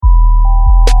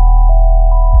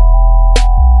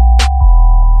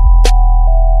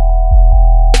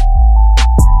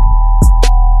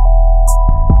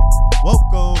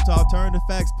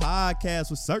podcast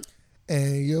with Sir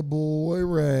and your boy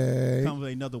Ray. Come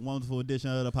with another wonderful edition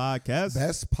of the podcast.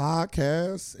 Best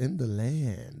podcast in the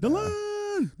land. The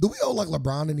land. Do we owe like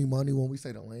LeBron any money when we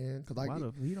say the land? Because like,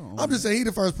 He don't I'm just saying he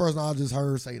the first person I just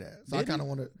heard say that. So I kind of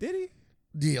want to. Did he?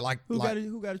 Yeah, like Who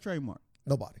got a trademark?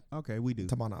 Nobody. Okay, we do.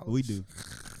 To my knowledge. We do.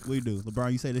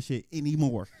 LeBron, you say this shit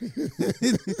anymore.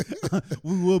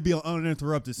 We will be on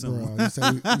uninterrupted soon. Bro, you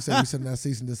say we send that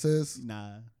cease and desist?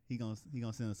 Nah, he gonna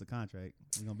send us a contract.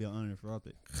 We gonna be on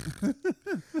uninterrupted.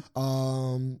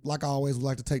 Like I always would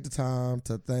like to take the time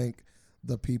to thank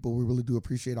the people. We really do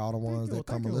appreciate all the ones that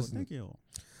come and listen. Thank you.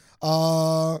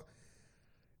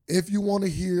 If you want to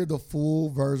hear the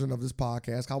full version of this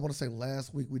podcast, I want to say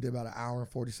last week we did about 1 hour and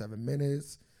 47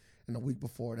 minutes. And the week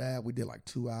before that, we did like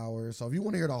 2 hours. So if you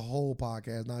want to hear the whole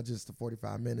podcast, not just the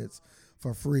 45 minutes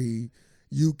for free,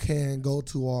 you can go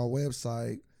to our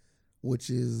website,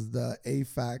 which is the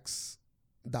afax.com.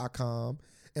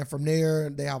 And from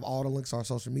there, they have all the links to our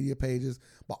social media pages,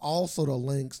 but also the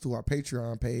links to our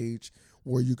Patreon page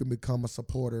where you can become a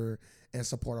supporter and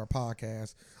support our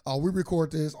podcast. We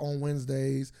record this on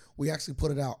Wednesdays. We actually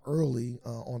put it out early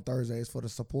on Thursdays for the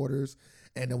supporters,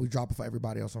 and then we drop it for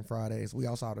everybody else on Fridays. We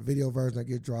also have a video version that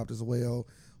gets dropped as well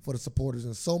for the supporters,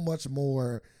 and so much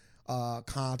more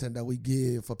content that we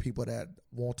give for people that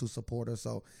want to support us.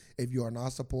 So if you are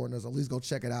not supporting us, at least go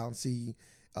check it out and see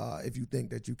if you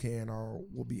think that you can or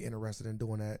will be interested in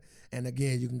doing that. And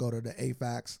again, you can go to the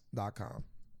afax.com.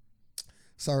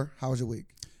 Sir, how was your week?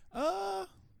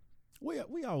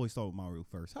 We always start with Maru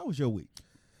first. How was your week?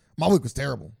 My week was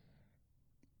terrible.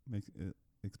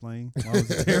 Explain. Why was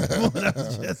it terrible?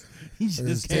 He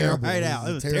just came right out.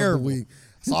 It was terrible. Week.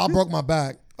 So I broke my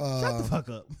back. Shut the fuck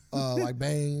up. Like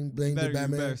Bane did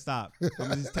Batman. You better stop.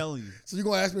 I'm just telling you. So you're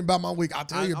gonna ask me about my week? I'll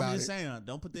tell you about it. I'm just saying,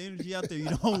 don't put the energy out there you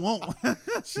don't want.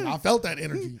 Shit, I felt that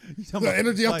energy. The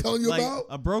energy I'm telling you about.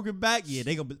 A broken back, yeah,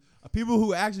 they gonna be, people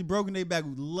who actually broken their back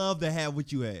would love to have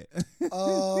what you had.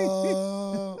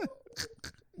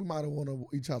 We might have won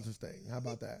each other's thing. How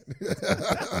about that?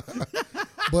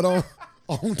 But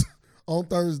on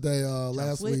Thursday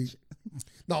last week,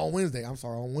 on Wednesday. I'm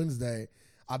sorry, on Wednesday,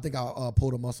 I think I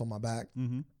pulled a muscle on my back,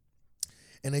 and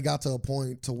it got to a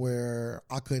point to where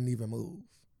I couldn't even move.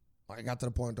 Like, it got to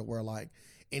the point to where like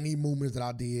any movements that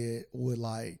I did would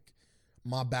like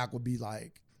my back would be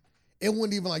like. It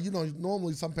wouldn't even like,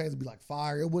 normally some pains would be like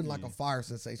fire. It wasn't like a fire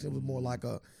sensation. It was more like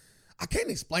I can't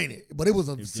explain it, but it was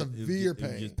a severe pain.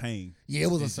 It was just pain. Yeah,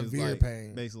 it was a severe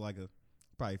pain. Basically like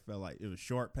probably felt like it was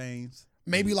short pains.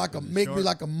 Maybe like a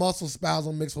muscle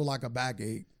spasm mixed with like a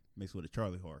backache. Mixed with a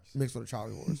Charlie horse.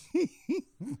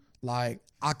 Like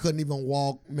I couldn't even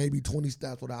walk maybe 20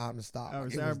 steps without having to stop.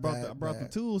 I brought the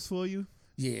tools for you.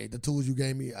 Yeah, the tools you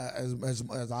gave me,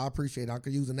 as I appreciate it, I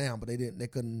could use it now, but they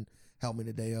couldn't help me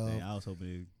the day of. Man, I was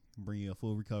hoping to bring you a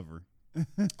full recovery.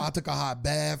 I took a hot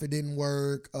bath. It didn't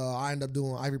work. I ended up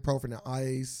doing ibuprofen and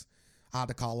ice. I had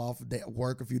to call off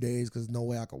work a few days because no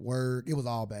way I could work. It was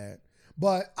all bad.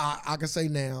 But I can say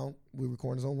now, we're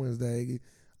recording this on Wednesday,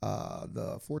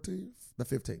 the 14th, the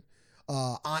 15th.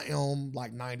 I am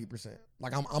like 90%.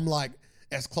 Like I'm like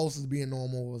as close as being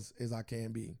normal as I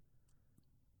can be.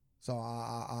 So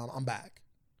I'm back.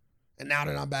 And now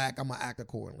that I'm back, I'm gonna act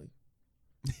accordingly.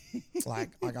 like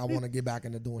I want to get back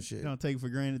into doing shit. You don't take it for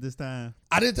granted this time?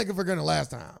 I didn't take it for granted last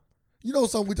time. You know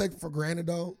something we take for granted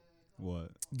though? What?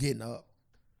 Getting up.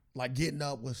 Like getting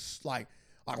up was like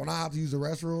when I have to use the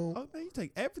restroom. Oh man, you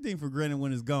take everything for granted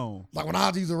when it's gone. Like when I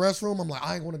have to use the restroom, I'm like,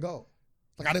 I ain't want to go.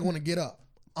 Like I didn't want to get up.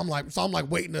 I'm like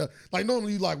waiting to, like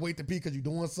normally you like wait to pee because you're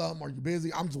doing something or you're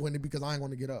busy. I'm just waiting because I ain't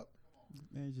want to get up.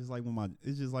 Man, it's just like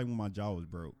when my jaw was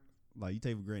broke. Like you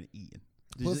take for granted eating.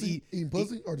 Eating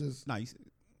pussy or just? Nah,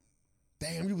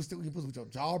 damn, you was still eating pussy with your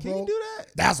jaw, bro? Can you do that?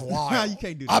 That's wild. Nah, you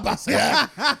can't do that. I about to say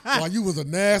that. Like you was a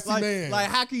nasty man. Like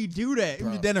how can you do that? You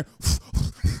just down there.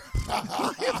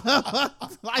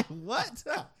 Like what?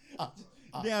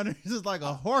 Down there just like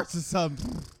a horse or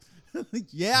something.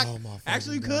 Yeah,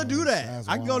 actually you could do that.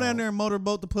 I can go down there and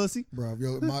motorboat the pussy. Bro,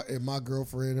 if my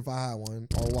girlfriend, if I had one,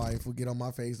 or wife, would get on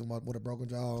my face with a broken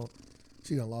jaw,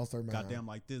 she done lost her mind. Goddamn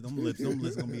like this. Them lips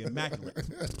gonna be immaculate. Do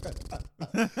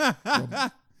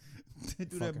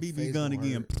that BB gun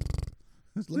again.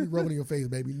 Let me rub it in your face,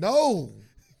 baby. No!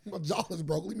 My jaw is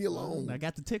broke. Leave me alone. I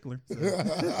got the tickler.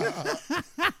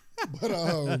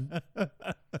 So.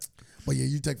 But yeah,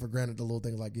 you take for granted the little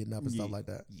things like getting up and stuff like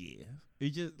that. Yeah.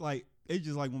 It's just like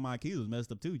when my Achilles was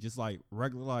messed up too. Just like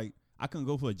regular, like I couldn't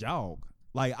go for a jog.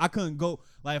 Like I couldn't go,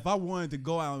 like if I wanted to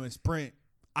go out and sprint,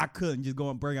 I couldn't just go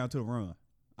and break out to a run.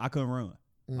 I couldn't run.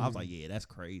 I was like, yeah, that's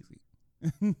crazy.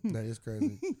 That is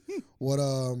crazy. What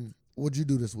What'd you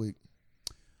do this week?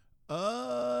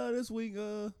 This week,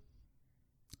 I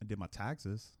did my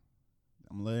taxes.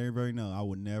 I'm gonna let everybody know I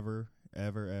would never,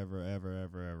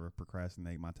 ever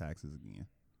procrastinate my taxes again.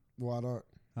 Why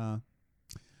not?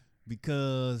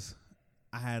 Because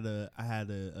I had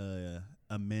to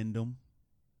amend them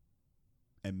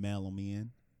and mail them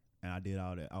in, and I did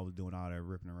all that. I was doing all that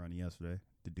ripping and running yesterday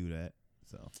to do that.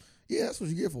 So yeah, that's what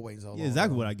you get for waiting so long. yeah,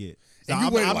 exactly what I get. So And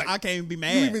you waited, like, I can't even be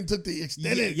mad. You even took the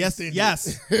extended. Yes. I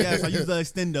used the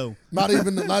extendo. Not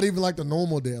even like the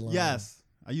normal deadline. Yes,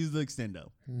 I use the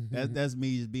extendo. Mhm. That's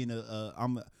me just being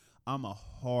I'm a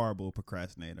horrible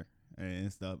procrastinator,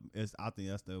 and stuff. I think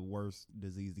that's the worst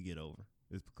disease to get over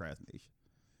is procrastination.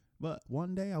 But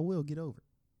one day I will get over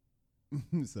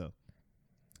it. So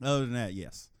other than that,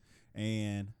 yes,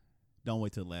 and don't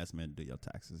wait till the last minute to do your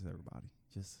taxes, everybody.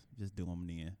 Just do them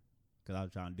then, because I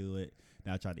was trying to do it.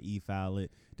 Then I tried to e-file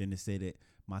it. Then they said that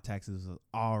my taxes have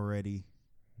already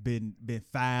been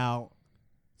filed.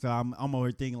 So I'm over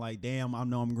here thinking like, damn, I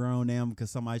know I'm grown now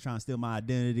because somebody's trying to steal my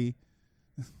identity.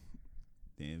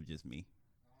 Then it was just me.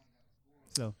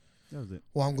 So that was it.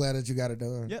 Well, I'm glad that you got it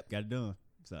done. Yep, got it done.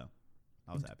 So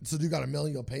I was happy. So you got to mail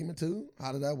your payment too?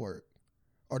 How did that work?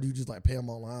 Or do you just like pay them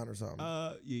online or something?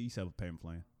 Yeah, you set up a payment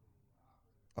plan.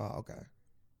 Oh, okay.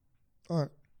 All right.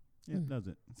 Yeah, that was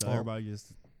it. So Oh. everybody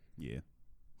just, yeah.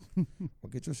 Well,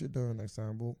 get your shit done next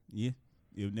time, boo. Yeah.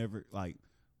 It'll never, like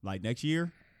next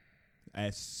year,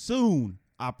 as soon,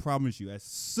 I promise you, as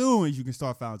soon as you can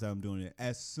start filing time doing it,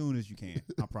 as soon as you can.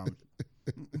 I promise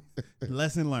you.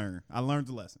 Lesson learned. I learned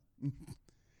the lesson.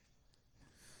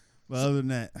 But other than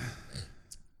that,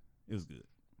 it was good.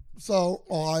 So,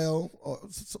 Ohio,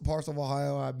 parts of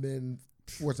Ohio, I've been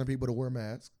forcing people to wear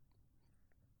masks.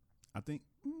 I think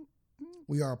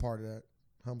We are a part of that,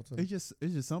 Hamilton. it's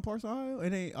just some parts of Ohio.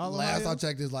 It ain't all Last Ohio. I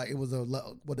checked, is like it was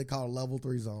what they call level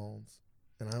 3 zones,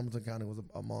 and Hamilton County was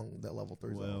among that level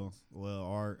 3 zones. Well,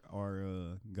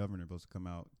 our governor supposed to come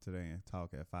out today and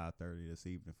talk at 5:30 this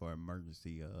evening for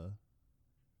emergency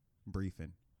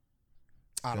briefing.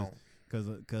 I don't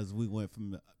Because we went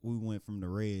from the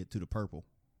red to the purple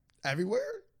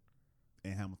everywhere.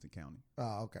 in Hamilton County.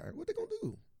 Oh, okay. What they gonna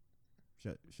do?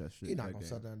 Shut shit. You're not gonna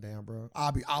shut that down, bro.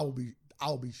 I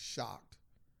will be shocked.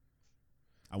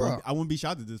 I wouldn't be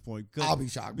shocked at this point. I'll be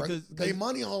shocked, bro. because They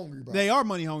money hungry, bro. they are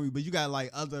money hungry, but you got like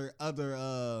other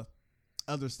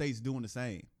states doing the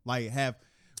same. Like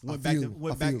went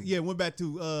back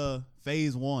to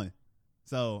phase 1.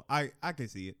 So I can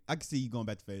see it. I can see you going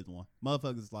back to phase 1.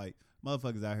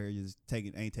 Motherfuckers out here just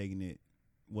ain't taking it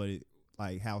what it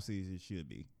like how serious it should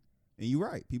be. And you're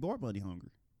right. People are money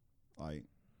hungry. Like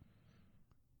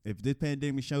if this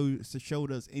pandemic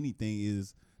showed us anything,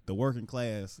 is the working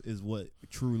class is what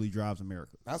truly drives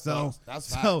America. That's so facts.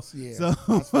 so Yeah, so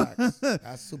that's facts.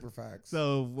 That's super facts.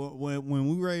 So when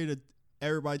we ready to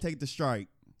everybody take the strike,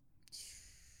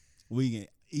 we can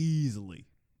easily,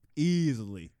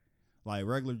 like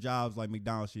regular jobs like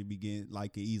McDonald's should begin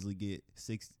like can easily get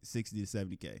 60 to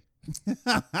 70K.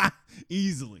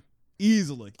 Easily.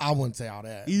 I wouldn't say all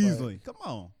that. Easily. Come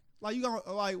on. Like you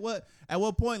gonna like what? At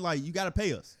what point like you gotta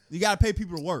pay us? You gotta pay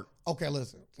people to work. Okay,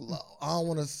 listen. I don't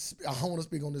want to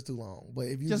speak on this too long, but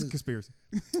if you Just a conspiracy.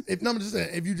 I'm just saying,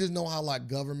 if you just know how like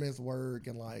governments work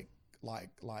and like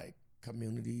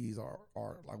communities or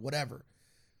like whatever.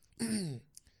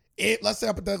 Let's say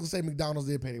hypothetically say McDonald's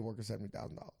did pay their workers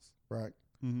 $70,000, right?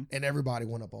 Mm-hmm. And everybody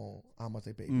went up on how much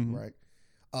they paid Mm-hmm. people, right?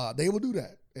 They would do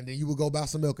that, and then you would go buy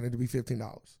some milk, and it'd be $15.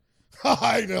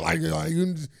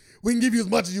 We can give you as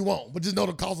much as you want, but just know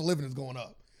the cost of living is going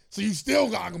up, so you still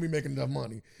not gonna be making enough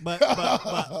money. But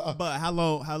how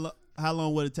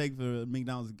long would it take for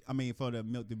McDonald's? I mean, for the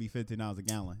milk to be $15 a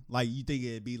gallon? Like you think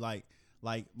it'd be like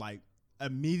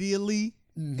immediately?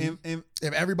 Mm-hmm. And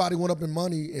If everybody went up in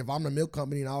money, if I'm the milk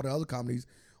company and all the other companies,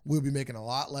 we'll be making a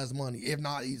lot less money. If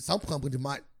not, some companies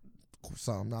might,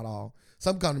 not all,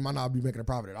 some companies might not be making a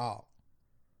profit at all.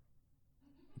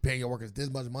 Paying your workers this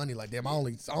much money, like damn, I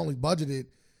only budgeted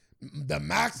the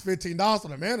max $15 for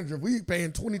the manager. If we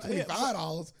paying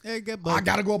 $25, I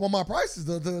gotta go up on my prices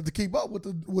to keep up with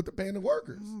the paying the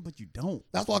workers. But you don't.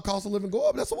 That's why cost of living go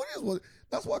up. That's what it is.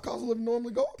 That's why cost of living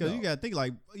normally go up. Because you gotta think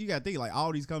like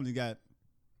all these companies got,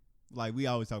 like we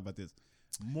always talk about this,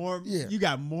 more. Yeah. You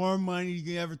got more money you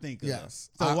can ever think of. Yes.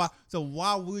 So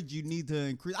why would you need to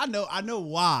increase? I know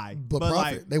why. But profit.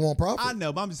 Like, They want profit. I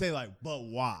know, but I'm just saying like, but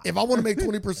why? If I want to make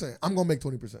 20%, I'm gonna make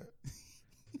 20%.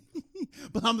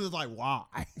 But I'm just like, why?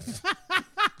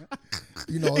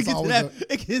 You know, it gets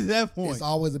to that point. It's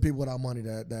always the people without money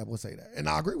that will say that. And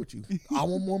I agree with you. I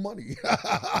want more money.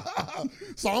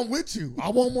 So I'm with you. I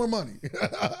want more money.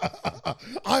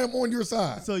 I am on your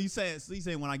side. So you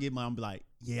saying when I get money, I'm be like,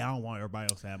 yeah, I don't want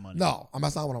everybody else to have money. No,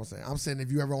 that's not what I'm saying. I'm saying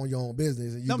if you ever own your own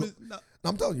business and you No,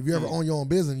 I'm telling you, if you ever own your own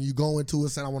business and you go into it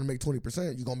saying I want to make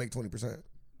 20%, you're gonna make 20%.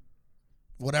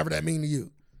 Whatever that mean to you.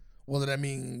 Whether that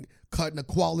mean cutting the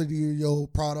quality of your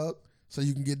product so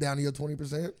you can get down to your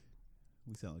 20%.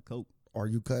 We selling coke. Or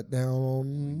you cut down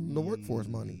on the workforce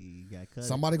money.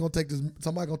 Somebody gonna take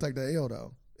that L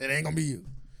though. It ain't gonna be you.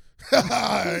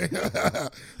 I'm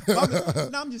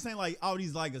just saying, like, all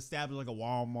these like established, like a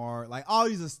Walmart, like all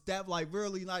these established, like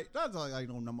really, like that's like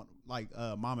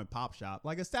mom and pop shop,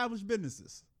 like established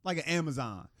businesses, like an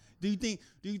Amazon. Do you think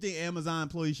Amazon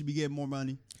employees should be getting more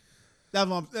money? That's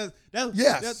what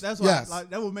that's why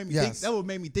like, that would make me think. That would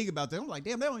make me think about that. I'm like,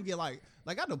 damn, they don't get like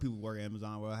I know people work at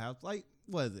Amazon warehouse. Like,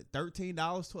 what is it, $13,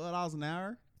 $12 an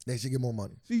hour? They should get more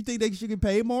money. So you think they should get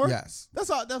paid more? Yes. That's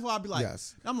why I'd be like,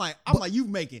 yes. I'm like, you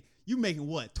making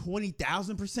what,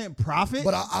 20,000% profit?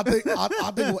 But I think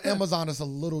with Amazon it's a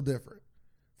little different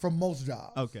from most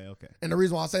jobs. Okay. And the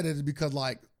reason why I say that is because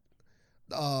like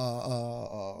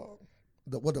what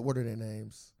are their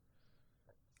names?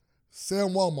 Sam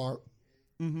Walmart.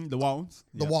 Mm-hmm. The Waltons.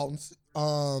 The Waltons.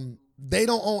 They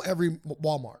don't own every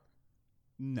Walmart.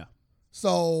 No.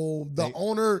 So the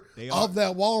owner of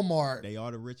that Walmart. They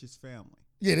are the richest family.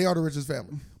 Yeah, they are the richest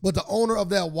family. But the owner of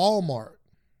that Walmart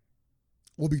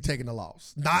will be taking the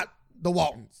loss, not the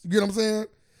Waltons. You get what I'm saying?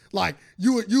 Like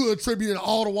you attributing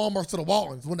all the Walmarts to the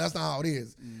Waltons when that's not how it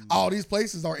is. All these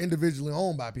places are individually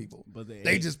owned by people. But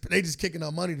they just kicking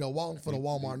up money to Walton for the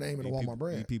Walmart name and the Walmart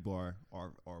brand. People are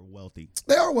wealthy.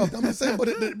 They are wealthy. I'm just saying,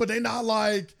 but they not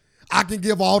like I can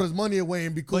give all this money away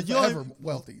and be forever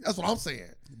wealthy. That's what I'm saying.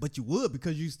 But you would,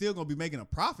 because you still gonna be making a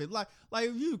profit. Like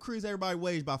if you increase everybody's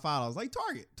wage by $5, like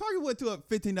Target went to a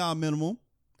 $15 minimum,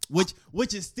 which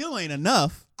is still ain't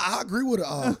enough. I agree with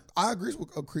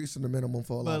increasing the minimum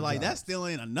for a lot. But of like jobs. that still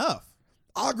ain't enough.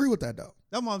 I agree with that though.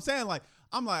 That's what I'm saying. Like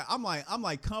I'm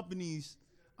like companies.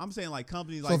 I'm saying like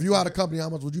companies. So if you had a company, how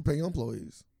much would you pay your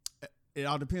employees? It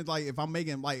all depends. Like if I'm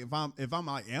making like if I'm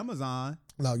like Amazon.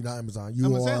 No, you're not Amazon.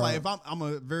 I'm saying like if I'm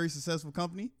a very successful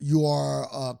company. You are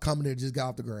a company that just got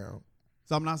off the ground.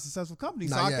 So I'm not a successful company.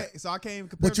 So I can't even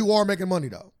compare. But you are making money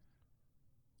though.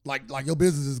 Like your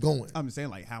business is going. I'm just saying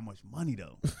like how much money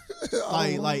though.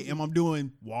 like am I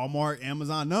doing Walmart,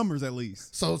 Amazon numbers at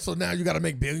least? So now you got to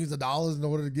make billions of dollars in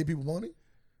order to give people money.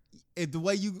 The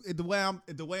way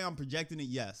I'm projecting it,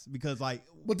 yes, because like.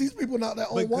 But these people not that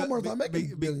own Walmart's not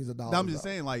making billions of dollars. I'm just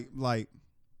saying like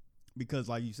because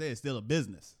like you said, it's still a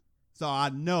business. So I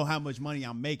know how much money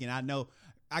I'm making. I know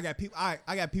I got people. I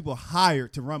got people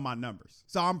hired to run my numbers.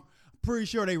 So I'm pretty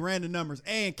sure they ran the numbers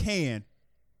and can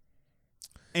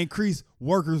increase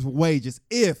workers' wages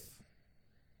if.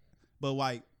 But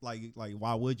like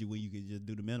why would you when you could just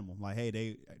do the minimum? Like,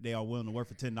 hey, they are willing to work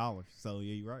for $10. So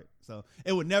yeah, you're right. So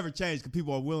it would never change because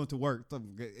people are willing to work. So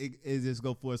it just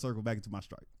go full circle back into my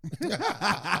strike.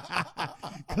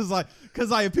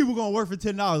 Cause if people gonna work for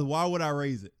 $10, why would I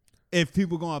raise it? If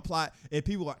people are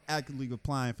actively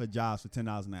applying for jobs for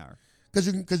 $10 an hour.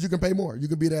 Because you can pay more. You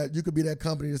could be that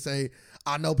company to say,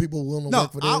 I know people willing to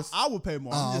work for this. I would pay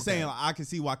more. I'm just saying like, I can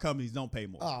see why companies don't pay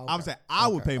more. Okay. I'm saying I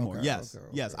would pay more. Yes,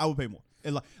 I would pay more.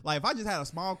 And like if I just had a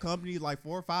small company, like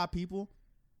 4 or 5 people,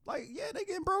 like yeah, they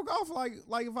getting broke off. Like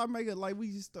if I make it, like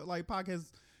we just like podcast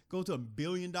go to $1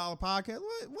 billion podcast.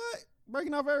 What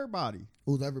breaking off everybody?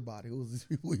 Who's everybody? Who's these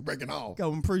people we breaking off?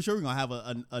 I'm pretty sure we're gonna have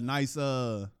a nice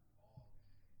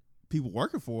people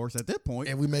working for us at that point,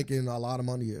 and we making a lot of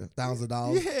money here, thousands of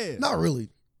dollars. Yeah, not really.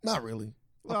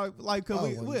 Like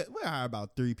cause we hire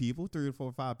about 3 or 4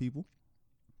 or 5 people.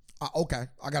 Okay,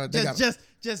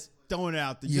 just throwing it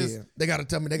out there. Yeah, they gotta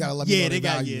tell me. They gotta let me know. They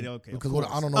got okay. Because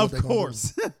I don't know. Of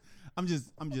course, I'm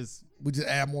just. We just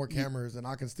add more cameras, and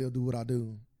I can still do what I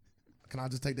do. Can I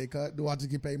just take their cut? Do I just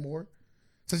get paid more?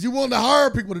 Since you willing to hire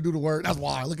people to do the work, that's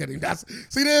why. Look at him.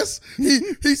 See this?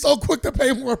 He's so quick to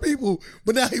pay more people,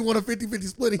 but now he want a 50-50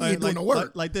 split and he ain't doing the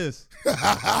work. Like this.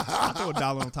 I throw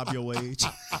 $1 on top of your wage.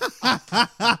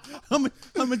 How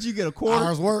much you get? A quarter?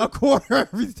 Hours work. A quarter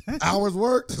every day. Hours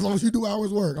worked? As long as you do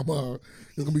hours work.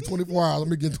 It's going to be 24 hours. Let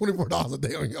me get $24 a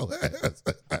day on your ass.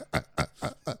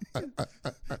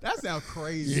 That sounds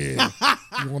crazy. Yeah.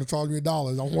 You want to charge me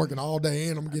 $1. I'm working all day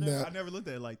and I'm getting that. I never looked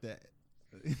at it like that.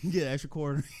 Get an extra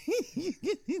quarter.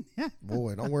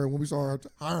 Boy, don't worry. When we start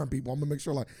hiring people, I'm gonna make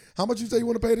sure. Like, how much you say you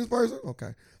want to pay this person?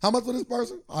 Okay. How much for this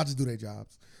person? I'll just do their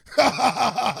jobs.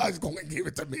 Just go and give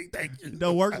it to me. Thank you.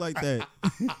 Don't work like that.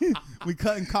 We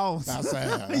cutting costs. That's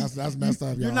sad. That's messed up,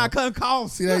 y'all. You're not cutting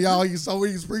costs. See that, y'all?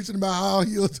 He's preaching about how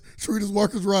he'll treat his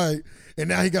workers right, and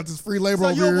now he got this free labor So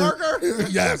over you a here. worker?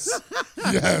 Yes.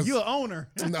 Yes. You an owner.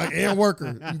 And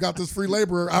worker. You got this free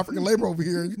labor, African labor over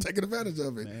here, and you taking advantage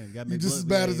of it. Man, gotta You make just as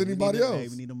blood- bad as hey, we anybody need them- else. hey,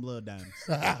 we need them blood diamonds.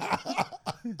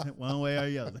 One way or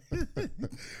the other.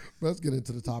 Let's get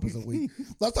into the topics of the week.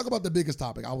 Let's talk about the biggest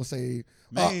topic. I would say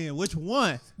Man, which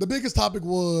one? the biggest topic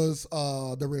was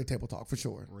the Red Table Talk for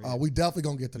sure. We definitely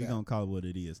gonna get to We that. gonna call it what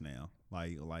it is now.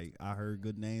 Like I heard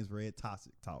good names, Red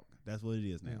Toxic Talk. That's what it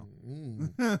is now.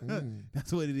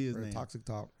 That's what it is Red now. Toxic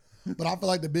Talk. But I feel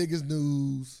like the biggest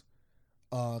news,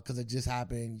 because it just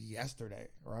happened yesterday,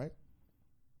 right?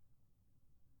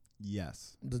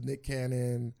 Yes. The Nick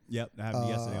Cannon Yep. That happened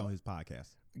yesterday on his podcast.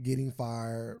 getting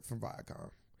fired from Viacom.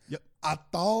 Yep. I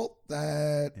thought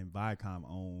that And Viacom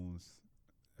owns.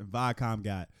 And Viacom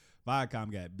got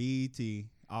BET,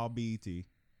 all BET,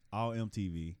 all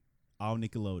MTV, all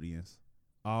Nickelodeons,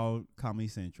 all Comedy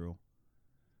Central,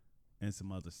 and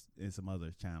some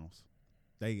other channels.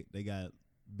 They got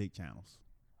big channels.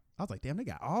 I was like, damn, they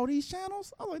got all these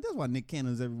channels. I was like, that's why Nick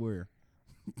Cannon's everywhere.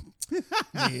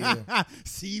 Yeah.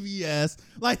 CBS,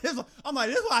 like this, I'm like,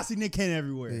 this is why I see Nick Cannon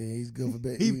everywhere. yeah, he's good for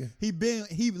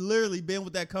He literally been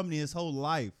with that company his whole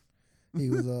life. he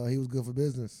was good for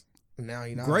business. And now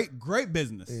he not. Great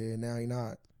business. Yeah, now he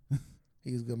not.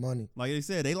 He's good money. Like they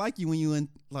said, they like you when you in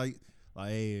like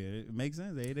hey, it makes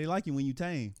sense. They like you when you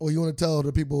tame. Well, you want to tell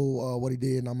the people what he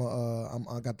did, and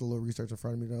I got the little research in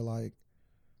front of me. They're like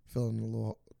filling the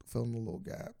little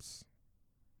gaps.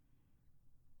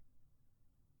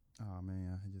 Oh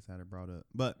man, I just had it brought up.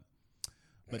 But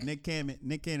Nick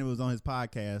Cannon was on his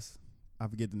podcast. I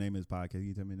forget the name of his podcast. Can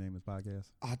you tell me the name of his podcast?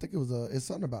 I think it's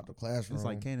something about the classroom. It's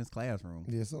like Cannon's Classroom.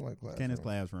 Yeah, something like classroom. Cannon's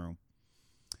Classroom.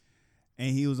 And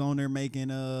he was on there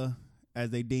making as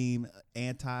they deem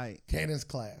anti Cannon's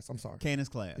class. I'm sorry. Cannon's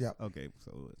Class. Yep. Okay,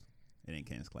 so it ain't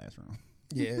Cannon's Classroom.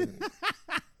 Yeah.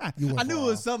 I You went knew far it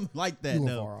was off. something like that You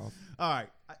went though. far off. All right.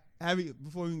 Have you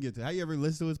before we can get to have you ever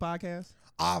listened to his podcast?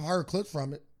 I've heard clips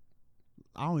from it.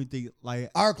 I don't even think like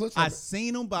I heard clips from I it.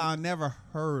 seen him, but I never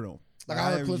heard him. Like I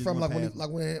heard never clips just from went like past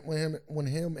him. when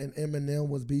him and Eminem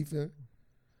was beefing.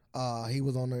 He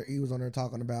was on there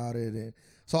talking about it, and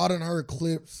so I done heard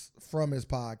clips from his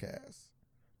podcast,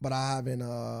 but I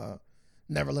haven't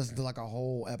never listened to like a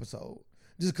whole episode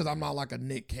just because I'm not like a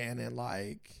Nick Cannon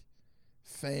like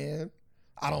fan.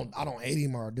 I don't hate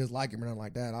him or dislike him or nothing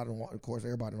like that. I don't want, of course,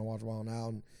 everybody don't watch Wild 'N Out,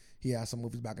 and he had some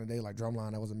movies back in the day like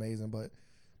Drumline that was amazing, but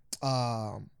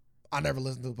I never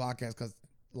listened to the podcast because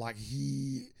like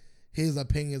his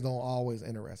opinions don't always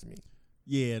interest me.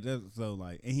 Yeah, that's so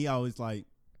like, and he always like,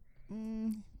 I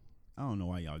don't know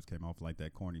why he always came off like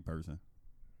that corny person.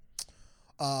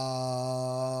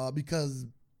 Because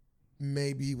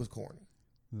maybe he was corny.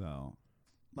 So,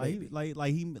 Maybe.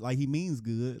 like he means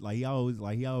good. Like he always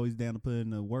down to put in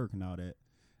the work and all that.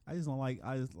 I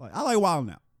like Wild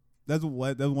 'N Out. That's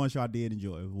one show I did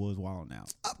enjoy. Was Wild 'N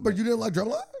Out. But you didn't like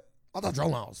Drumline? I thought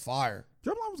Drumline was fire.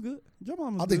 Drumline was good.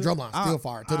 I think Drumline's still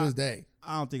fire to this day.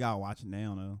 I don't think I'll watch it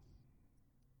now though.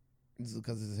 Is it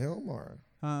because it's him or?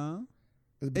 Huh?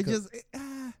 Is it It because, just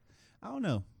I don't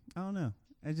know.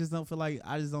 I just don't feel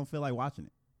like watching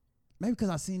it. Maybe because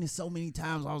I've seen it so many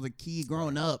times when I was a kid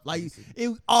growing up. Like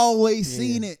it always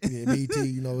seen it. Yeah,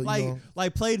 BT,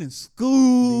 like played in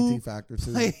school. BT Factor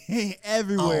too. Played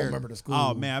everywhere. I don't remember the school.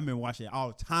 Oh man, I've been watching it all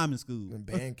the time in school. And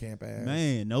band camp ass.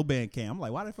 Man, no band camp. I'm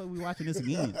like, why the fuck we watching this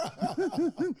again?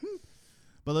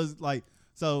 But let's like,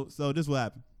 so this what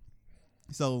happened.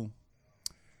 So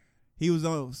he was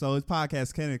on his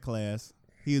podcast Cannon Class.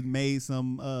 He had made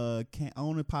some on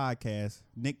the podcast.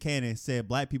 Nick Cannon said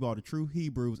black people are the true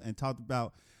Hebrews and talked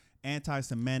about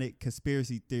anti-Semitic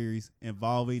conspiracy theories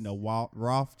involving the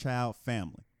Rothschild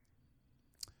family.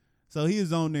 So he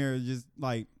was on there just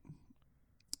like,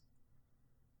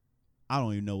 I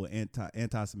don't even know what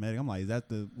anti-Semitic. I'm like, is that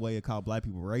the way to call black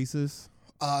people racist?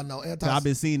 No, 'Cause I've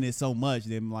been seeing it so much.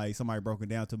 Then like somebody broke it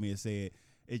down to me and said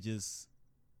it just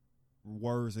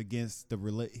words against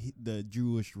the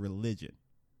Jewish religion.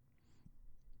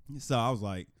 So I was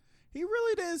like, he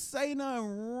really didn't say nothing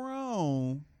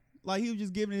wrong. Like he was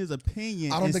just giving his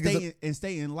opinion and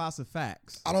stating lots of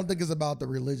facts. I don't think it's about the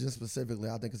religion specifically.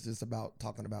 I think it's just about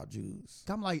talking about Jews.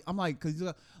 I'm like, cause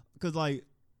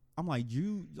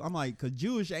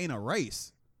Jewish ain't a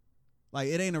race. Like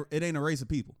it ain't a race of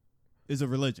people. It's a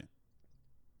religion.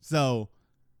 So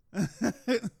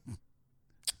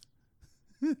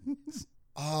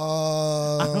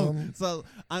So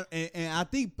I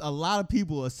think a lot of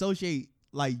people associate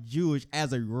like Jewish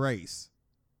as a race.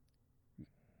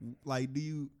 Like, do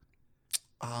you?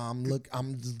 I'm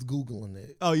just Googling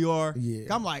it. Oh, you are? Yeah.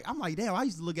 I'm like, damn. I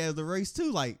used to look at it as a race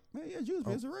too. Like, man, yeah, Jewish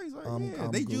is a race. Like, yeah,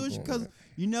 they Jewish because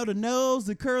you know the nose,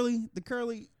 the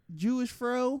curly Jewish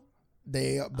fro.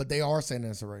 But they are saying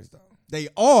it's a race though. They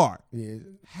are. Yeah.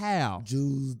 How?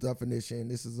 Jews definition.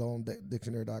 This is on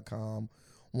dictionary.com.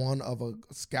 One of a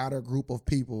scattered group of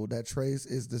people that trace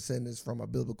its descendants from a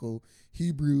biblical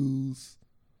Hebrews.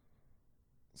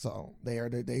 So they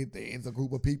it's a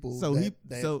group of people.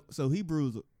 So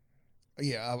Hebrews.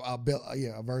 Yeah, a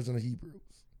version of Hebrews.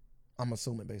 I'm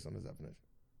assuming based on this definition.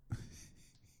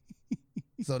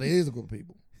 So there is a group of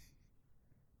people.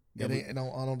 Yeah,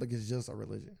 I don't think it's just a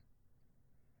religion.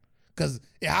 Because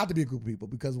it had to be a group of people.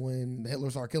 Because when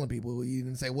Hitler started killing people, he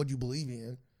didn't say what you believe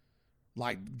in.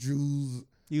 Like Jews.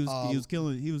 He was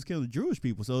killing Jewish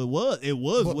people. So it was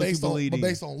what you believed in. But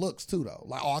based on looks too, though.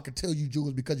 Like, I could tell you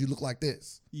Jewish because you look like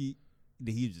this. He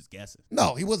was just guessing.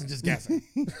 No, he wasn't just guessing.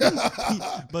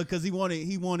 But because he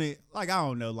wanted like, I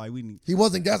don't know, like he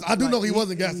wasn't guessing. I do know he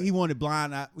wasn't guessing. He wanted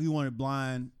blonde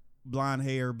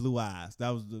hair, blue eyes. That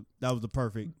was the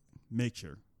perfect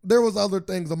mixture. There was other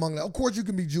things among that. Of course, you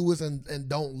can be Jewish and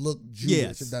don't look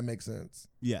Jewish, if that makes sense.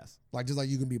 Yes. Like, just like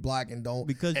you can be black and don't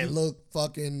look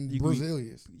fucking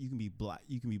Brazilian. You can be black.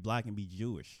 You can be black and be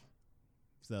Jewish.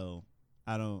 So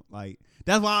I don't like.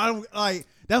 That's why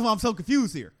I'm so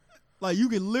confused here. Like, you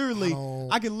can literally,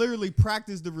 I can literally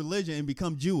practice the religion and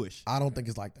become Jewish. I don't think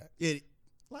it's like that. We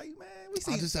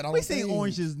see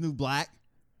orange is new black.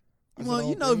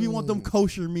 If you want them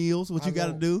kosher meals, what you got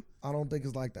to do. I don't think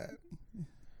it's like that.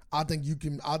 I think you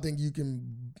can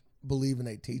believe in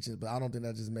their teachings, but I don't think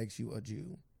that just makes you a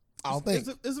Jew. I don't think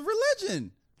it's a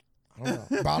religion. I don't know.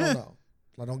 But I don't know.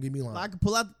 Like, don't get me lying. I can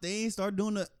pull out the thing, start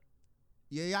doing the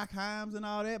Yaakhims and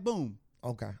all that. Boom.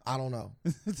 Okay, I don't know.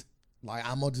 Like,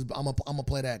 I'm gonna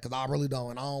play that because I really don't,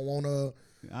 and I don't want to.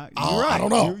 I don't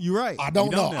know. You're right. I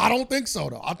don't know. I don't think so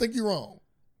though. I think you're wrong.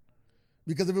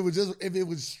 Because if it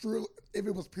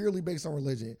was purely based on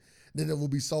religion, then it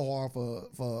would be so hard for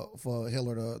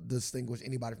Hitler to distinguish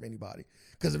anybody from anybody.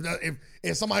 Because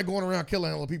if somebody going around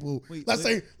killing other people, let's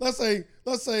say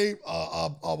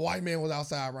a white man was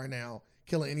outside right now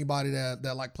killing anybody that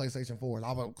like PlayStation 4s,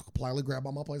 I would politely grab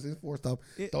all my PlayStation 4 stuff,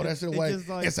 throw that shit away,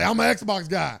 and say I'm an Xbox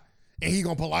guy, and he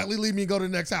gonna politely leave me and go to the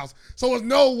next house. So there's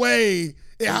no way.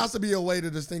 It has to be a way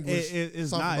to distinguish.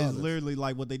 It's not. It's literally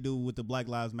like what they do with the Black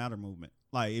Lives Matter movement.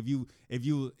 Like if you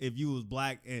was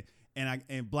black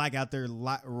and black out there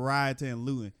rioting and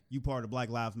looting, you part of the Black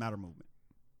Lives Matter movement.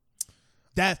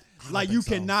 That's like you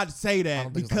cannot say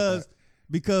that because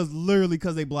literally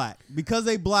because they black. Because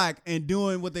they black and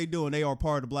doing what they doing, they are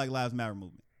part of the Black Lives Matter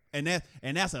movement. And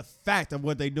that's a fact of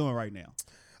what they doing right now.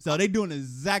 So they doing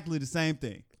exactly the same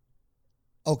thing.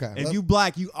 Okay. If you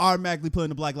black, you automatically put in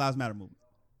the Black Lives Matter movement.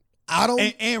 I don't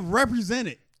and represent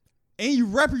it. And you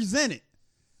represent it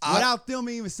without them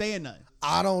even saying nothing.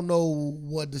 I don't know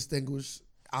what distinguish.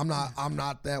 I'm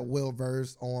not that well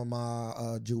versed on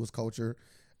my Jewish culture,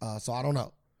 so I don't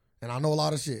know. And I know a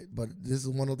lot of shit, but this is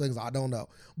one of the things I don't know.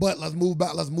 But let's move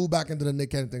back into the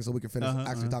Nick Cannon thing so we can finish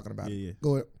actually talking about it. Yeah.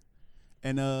 Go ahead.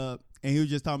 And he was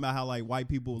just talking about how like white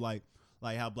people like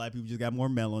how black people just got more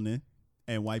melanin.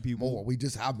 And white people more. We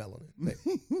just have melanin.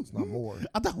 It's not more.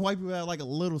 I thought white people had like a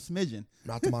little smidgen.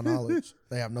 Not to my knowledge.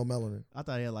 They have no melanin. I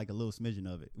thought they had like a little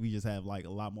smidgen of it. We just have like a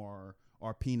lot more.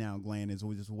 Our pineal gland is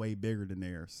just way bigger than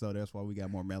theirs, so that's why we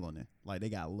got more melanin. Like they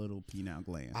got a little pineal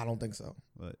gland. I don't think so.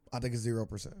 But I think it's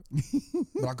 0%.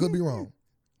 But I could be wrong.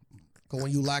 Because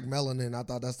when you lack melanin, I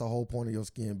thought that's the whole point of your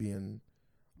skin being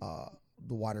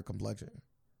the whiter complexion.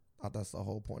 I thought that's the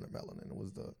whole point of melanin. It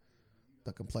was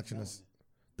the complexion of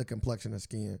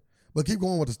skin. But keep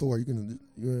going with the story.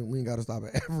 We ain't got to stop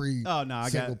at every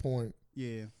single point.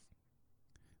 Yeah.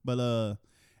 But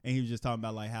and he was just talking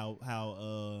about like how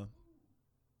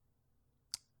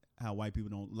white people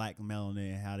don't lack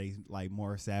melanin, and how they like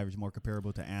more savage, more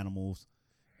comparable to animals,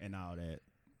 and all that.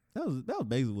 That was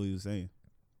basically what he was saying.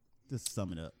 Just to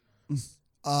sum it up.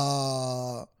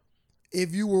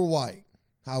 If you were white,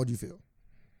 how would you feel?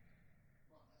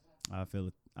 I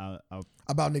feel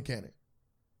about Nick Cannon.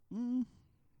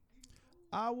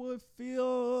 I would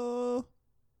feel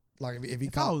like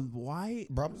if I was white.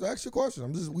 Bro, I'm just asking you a question.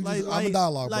 I'm a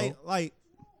dialogue, bro. Like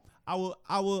I would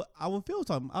feel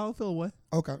something. I would feel a way.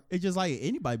 Okay. It's just like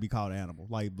anybody be called an animal.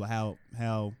 Like how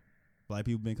black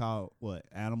people been called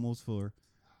animals for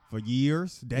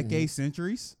years, decades,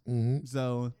 centuries. Mm-hmm.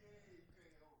 So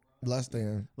Less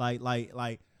than. Like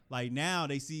now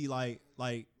they see like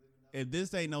if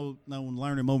this ain't no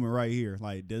learning moment right here,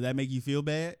 like does that make you feel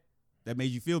bad? That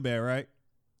made you feel bad, right?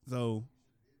 So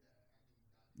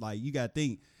like you gotta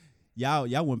think,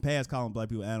 y'all went past calling black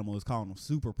people animals, calling them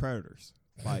super predators.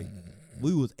 Like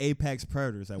we was apex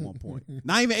predators at one point.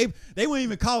 Not even they wouldn't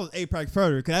even call us apex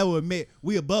predators because I would admit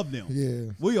we above them.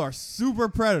 Yeah. We are super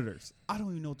predators. I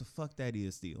don't even know what the fuck that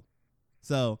is still.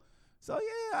 So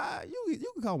yeah, you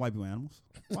can call white people animals.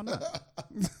 Why not?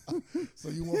 So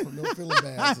you want from no feeling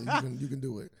bad, so you can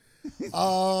do it.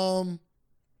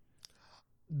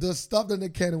 The stuff that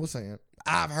Nick Cannon was saying,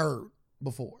 I've heard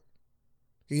before.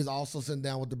 He's also sitting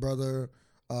down with the brother,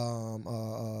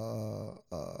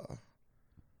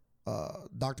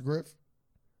 Dr. Griff,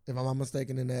 if I'm not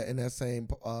mistaken, in that same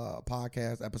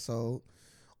podcast episode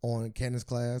on Cannon's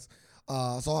class.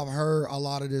 So I've heard a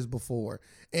lot of this before,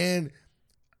 and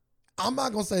I'm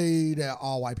not gonna say that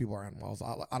all white people are animals.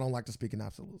 I don't like to speak in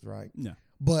absolutes, right? No.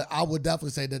 But I would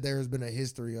definitely say that there has been a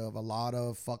history of a lot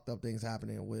of fucked up things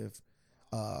happening with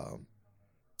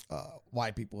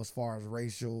white people as far as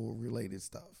racial related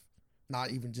stuff.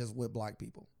 Not even just with black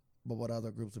people, but with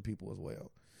other groups of people as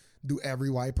well. Do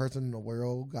every white person in the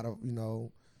world gotta,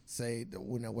 say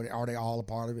that, are they all a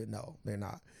part of it? No, they're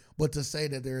not. But to say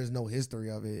that there is no history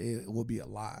of it, it would be a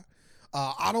lie.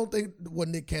 I don't think what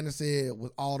Nick Cannon said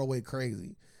was all the way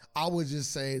crazy. I would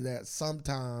just say that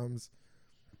sometimes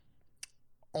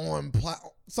when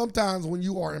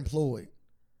you are employed,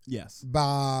 yes,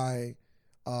 by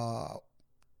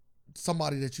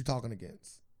somebody that you're talking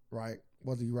against, right?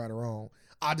 Whether you're right or wrong,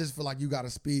 I just feel like you got to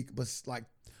speak, but like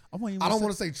I don't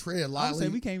want to say tread lightly. I would say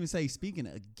we can't even say speaking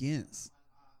against.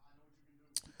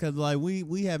 Cause like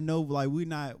we have no, like we're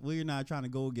not trying to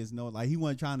go against no, like he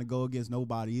wasn't trying to go against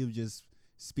nobody. He was just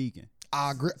speaking.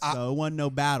 I agree. So it wasn't no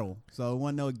battle. So it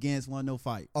wasn't no against, wasn't no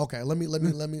fight. Okay, let me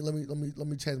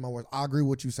change my words. I agree with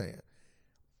what you're saying.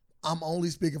 I'm only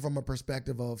speaking from a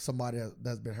perspective of somebody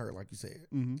that's been hurt, like you said.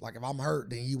 Mm-hmm. Like if I'm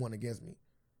hurt, then he went against me.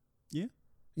 Yeah.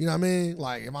 You know what I mean?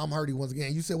 Like if I'm hurt, he once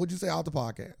again. You said what'd you say out the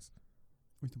podcast?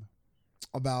 What you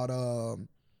talking about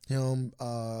him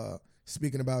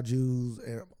speaking about Jews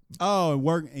and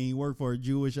he worked for a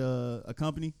Jewish a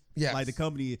company. Yeah, like the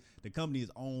company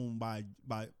is owned by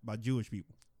Jewish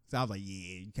people. So I was like,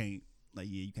 yeah, you can't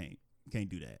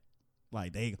do that.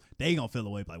 Like they gonna feel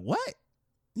away. Like what?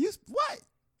 What?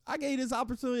 I gave this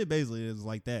opportunity. Basically, it's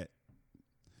like that.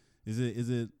 Is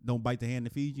it? Don't bite the hand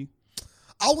that feeds you.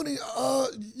 I wouldn't.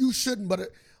 You shouldn't. But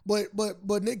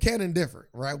Nick Cannon different,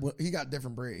 right? Well, he got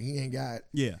different bread. He ain't got.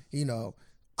 Yeah.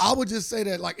 I would just say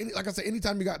that, like I said,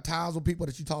 anytime you got ties with people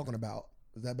that you're talking about,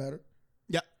 is that better?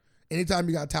 Yeah. Anytime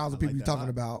you got ties with people you're talking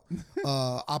about,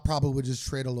 I probably would just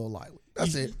tread a little lightly.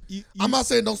 That's it. I'm not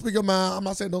saying don't speak your mind. I'm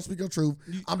not saying don't speak your truth.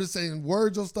 I'm just saying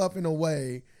word your stuff in a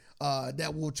way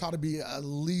that will try to be at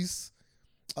least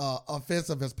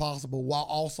offensive as possible while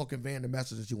also conveying the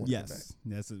message that you want to convey.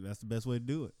 Yes, that's the best way to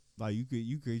do it. Like you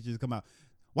could just come out,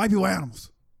 white people are animals.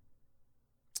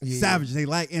 Yeah. Savages, they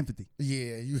lack empathy.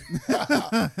 Yeah,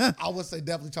 I would say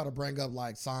definitely try to bring up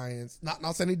like science.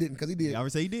 Not saying he didn't, because he did. I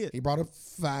would say he did. He brought up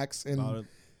facts and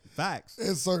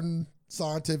certain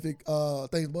scientific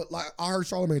things. But like I heard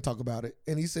Charlamagne talk about it,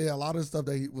 and he said a lot of the stuff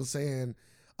that he was saying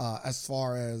as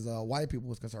far as white people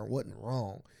was concerned wasn't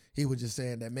wrong. He was just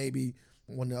saying that maybe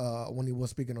when he was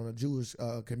speaking on the Jewish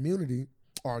community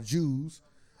or Jews,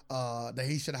 that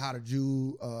he should have had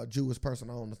a Jewish person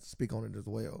on to speak on it as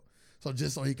well. So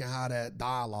just so he can have that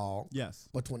dialogue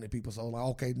between the people. So like,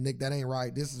 okay, Nick, that ain't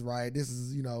right. This is right. This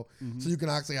is, so you can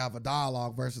actually have a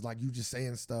dialogue versus like you just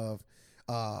saying stuff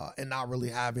and not really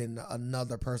having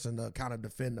another person to kind of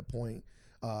defend the point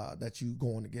that you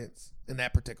going against in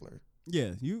that particular.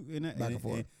 Yeah, back and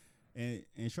forth. And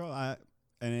Charlotte,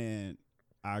 and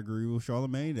I agree with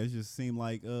Charlamagne. That just seemed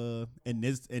like in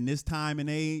this time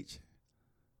and age,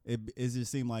 it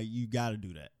just seemed like you got to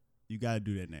do that. You got to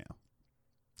do that now.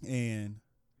 And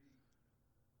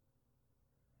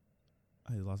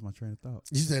I just lost my train of thought.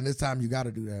 You said this time you got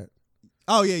to do that.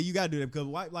 Oh yeah, you got to do that because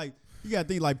like you got to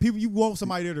think like people. You want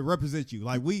somebody there to represent you.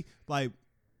 Like we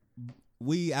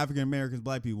African Americans,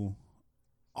 black people,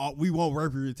 we want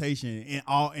representation in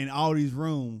all these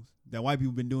rooms that white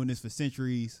people been doing this for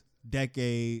centuries,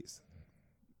 decades,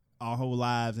 our whole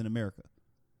lives in America.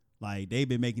 Like they've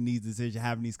been making these decisions,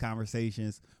 having these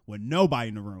conversations with nobody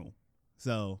in the room.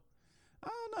 So I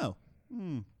don't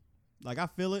know. Like I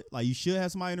feel it. Like you should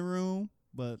have somebody in the room,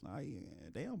 but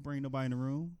they don't bring nobody in the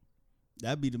room.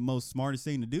 That'd be the most smartest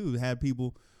thing to do. Have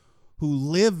people who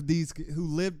live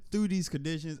through these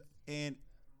conditions, and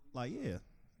like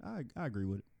I agree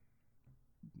with it.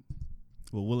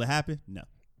 Well, will it happen? No.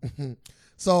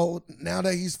 So now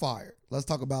that he's fired, let's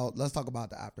talk about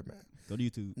the aftermath. Go to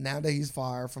YouTube. Now that he's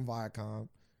fired from Viacom,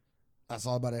 that's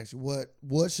all about action.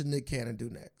 What should Nick Cannon do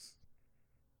next?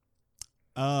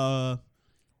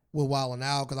 With Wild 'N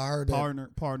Out, because I heard that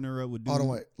partner up with. Hold on,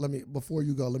 wait. Before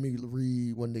you go, let me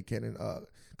read what Nick Cannon.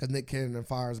 Because Nick Cannon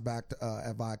fires back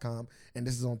at Viacom, and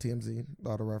this is on TMZ.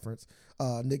 The reference.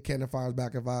 Nick Cannon fires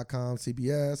back at Viacom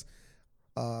CBS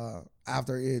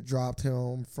after it dropped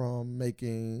him for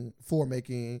making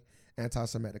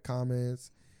anti-Semitic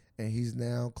comments, and he's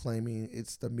now claiming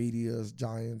it's the media's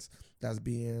giants that's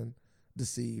being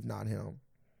deceived, not him.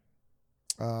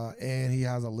 And he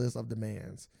has a list of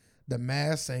demands. The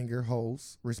Masked Singer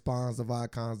host responds to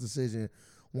Viacom's decision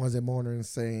Wednesday morning,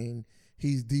 saying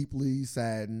he's deeply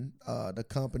saddened the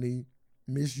company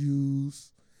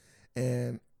misused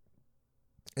and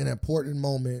an important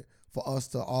moment for us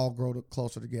to all grow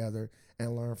closer together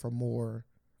and learn from more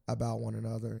about one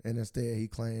another. And instead, he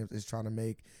claims is trying to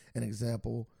make an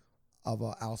example of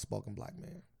an outspoken black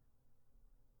man.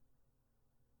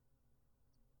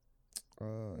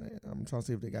 I'm trying to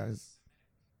see if they got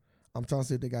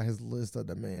his list of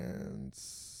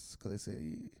demands, because they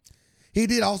say he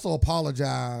did also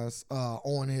apologize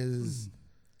on his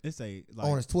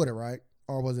on his Twitter, right?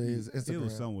 Or was it his Instagram? It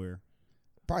was somewhere.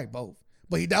 Probably both.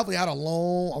 But he definitely had a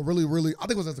really, I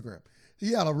think it was Instagram.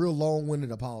 He had a real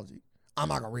long-winded apology. I'm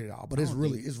not gonna read it all, but it's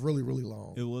really, really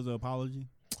long. It was an apology.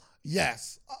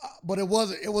 Yes, but it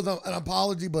was an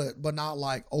apology, but not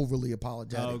like overly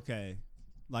apologetic. Okay,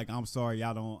 like I'm sorry,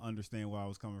 y'all don't understand where I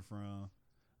was coming from.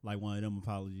 Like one of them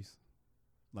apologies,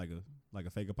 like a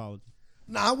fake apology.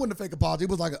 Nah, it wasn't a fake apology.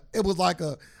 It was like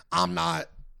a I'm not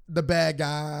the bad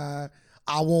guy.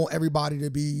 I want everybody to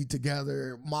be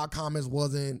together. My comments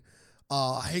wasn't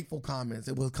hateful comments.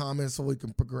 It was comments so we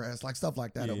can progress, like stuff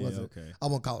like that. Yeah, it wasn't. Okay. I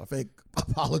won't call it a fake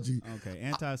apology. Okay.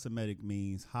 Anti-Semitic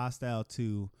means hostile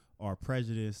to or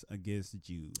prejudice against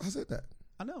Jews. I said that.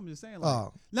 I know. I'm just saying.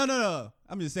 Like, no.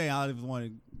 I'm just saying. I just want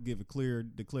to give the clear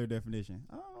definition.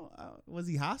 Was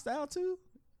he hostile to?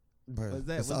 But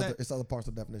it's other parts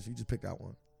of the definition. You just picked out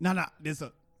one. No. This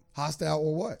a hostile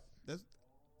or what?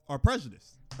 Or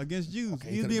prejudice against Jews.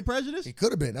 Okay, He's being prejudiced. He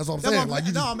could have been. That's what I'm saying.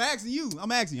 I'm asking you.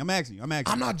 I'm asking you.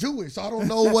 I'm not Jewish, so I don't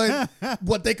know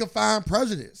what they could find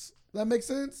prejudice. That makes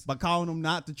sense? By calling them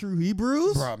not the true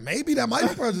Hebrews? Bruh, maybe that might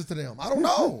be prejudice to them. I don't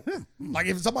know. Like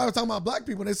if somebody was talking about black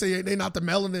people and they say they not the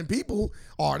melanin people,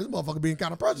 this motherfucker being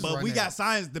kind of prejudiced but right we now. got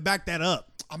science to back that up.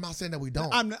 I'm not saying that we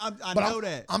don't. I know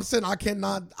that. I'm saying I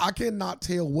cannot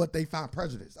tell what they find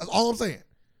prejudice. That's all I'm saying.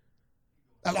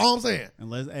 That's all I'm saying.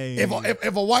 Unless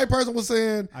if a white person was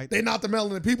saying they not the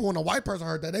melanin people and a white person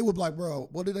heard that, they would be like, bro,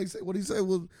 what did they say? What did he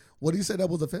say that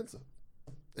was offensive?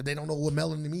 If they don't know what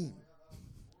melanin means.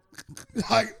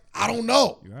 Like, I don't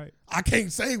know. You're right. I can't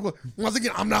say. Once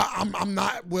again, I'm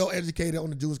not well educated on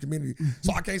the Jewish community,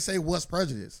 so I can't say what's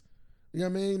prejudice. You know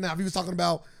what I mean? Now, if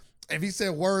he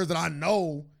said words that I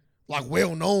know, like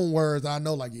well known words that I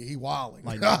know, like he wilding.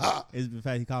 Like is the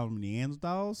fact he called them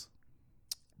Neanderthals?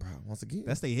 Bro, once again,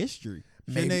 that's their history.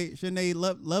 Shouldn't they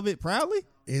love it proudly?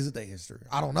 Is it their history?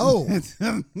 I don't know. That's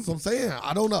what I'm saying.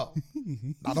 I don't know.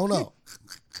 I'm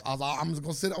just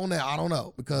gonna sit on that. I don't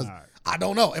know because I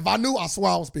don't know. If I knew, I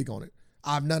swear I would speak on it.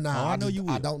 I've none. I know you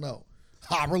would. I don't know.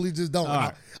 I really just don't.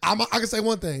 I can say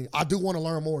one thing. I do want to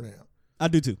learn more now. I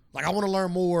do too. Like I want to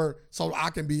learn more so I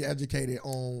can be educated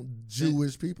on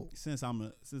Jewish people. Since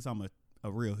I'm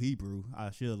a real Hebrew,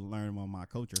 I should learn on my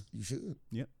culture. You should.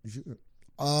 Yep. You should.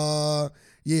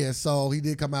 Yeah. So he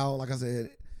did come out. Like I said,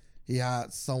 he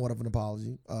had somewhat of an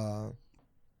apology.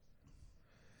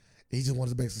 He just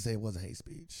wanted to basically say it wasn't hate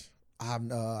speech.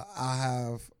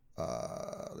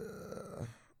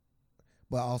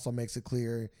 But also makes it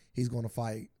clear he's going to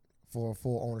fight for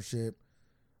full ownership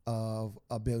of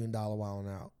 $1 billion Wild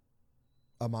 'N Out,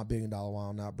 of my $1 billion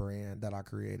Wild 'N Out brand that I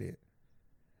created,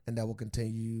 and that will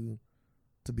continue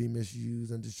to be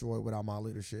misused and destroyed without my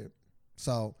leadership.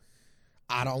 So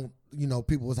I don't,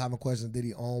 people was having questions, did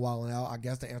he own Wild 'N Out? I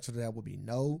guess the answer to that would be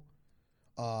no,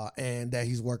 and that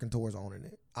he's working towards owning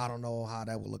it. I don't know how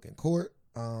that would look in court,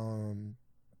 but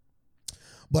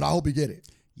I hope he get it.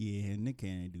 Yeah, Nick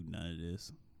can't do none of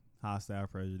this. Hostile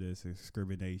prejudice,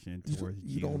 discrimination towards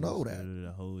Jews. You don't know that.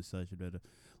 The whole such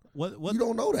what you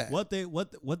don't know that. What this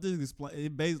explain?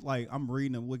 It based like I'm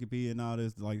reading the Wikipedia and all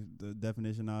this, like the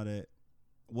definition, all that.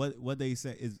 What they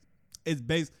say is it's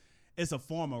based. It's a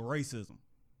form of racism.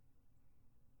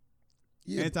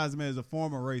 Yeah. Anti-Semitic is a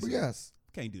form of racism. Well, yes,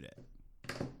 can't do that.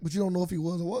 But you don't know if he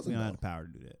was or wasn't. You don't have the power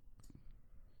to do that.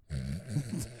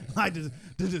 Like the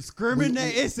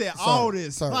discriminate. It said all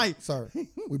this. Sir,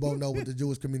 we both know what the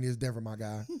Jewish community is different, my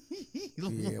guy.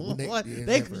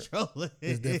 They control it.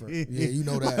 It's different. Yeah, you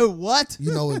know that. Like, what?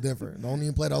 You know it's different. Don't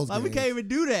even play those games. We can't even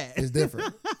do that. It's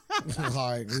different.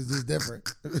 Like, it's just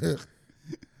different.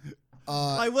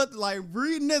 Like what? Like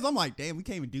reading this, I'm like, damn, we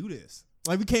can't even do this.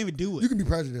 Like we can't even do it. You can be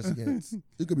prejudiced against.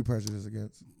 You could be prejudiced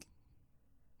against.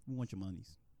 We want your monies.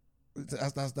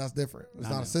 That's different. It's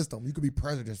not a system. You could be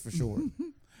prejudiced for sure.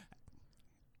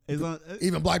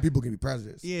 Even black people can be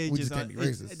prejudiced. Yeah, we just can't be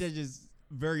racist. They're just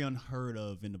very unheard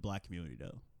of in the black community,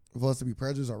 though. For us to be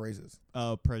prejudiced or racist?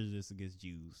 Prejudice against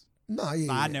Jews. Nah,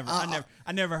 yeah.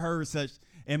 I never heard such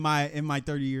in my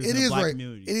 30 years in the black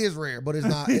community. It is rare, but it's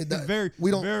not. Very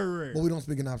rare. But we don't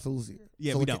speak in absolutes here.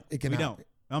 Yeah, so we don't. We don't.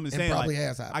 I'm just saying, probably like,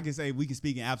 has happened. I can say we can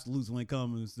speak in absolutes when it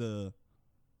comes to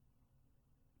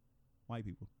white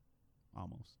people,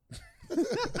 almost.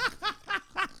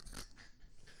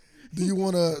 Do you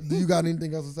got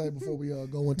anything else to say before we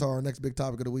go into our next big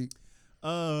topic of the week?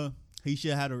 He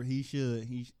should already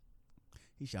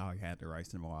had the rights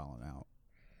to wilding out.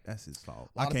 That's his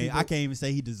fault. I can't even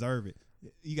say he deserved it.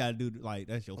 You gotta do like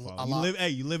that's your fault. You live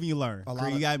and you learn.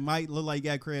 Might look like you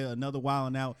gotta create another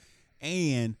wilding out.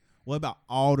 And what about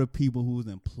all the people who's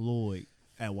employed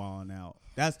at wilding out?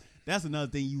 That's another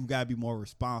thing you gotta be more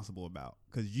responsible about,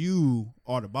 because you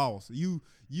are the boss. You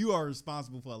are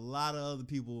responsible for a lot of other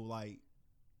people, like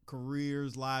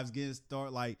careers, lives getting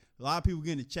started. Like a lot of people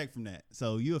getting a check from that,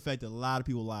 so you affected a lot of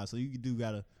people's lives. So you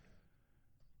gotta,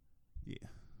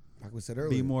 like we said earlier,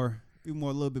 be more,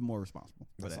 a little bit more responsible.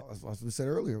 That's what we said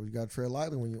earlier. You gotta tread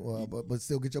lightly when you, but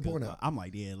still get your point out. I'm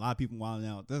like, a lot of people wilding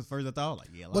out. That's the first I thought. Like,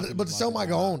 but the show might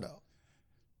go on though.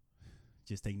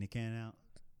 Just taking the can out.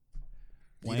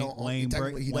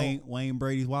 Wayne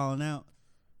Brady's wilding out.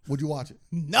 Would you watch it?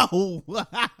 No.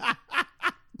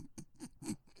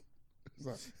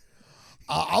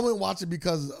 I wouldn't watch it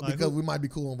because we might be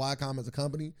cool on Viacom as a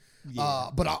company. Yeah.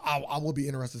 But I will be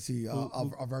interested to see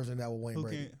a version of that with Wayne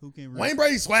Brady. Wayne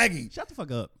Brady swaggy. Shut the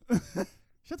fuck up. Shut the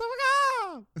fuck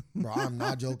up. Bro, I'm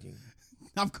not joking.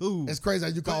 I'm cool. It's crazy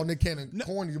that you call Nick Cannon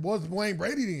corny. It was Wayne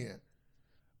Brady then.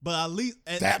 But at least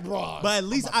I know. But at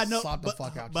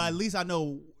least I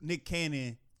know Nick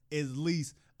Cannon is at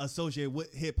least associated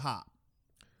with hip hop.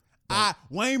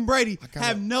 Wayne Brady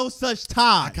have no such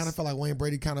ties. I kind of feel like Wayne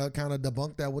Brady kind of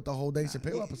debunked that with the whole Dave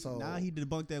Chappelle episode. Nah, he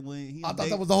debunked that when I thought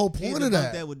that was the whole point of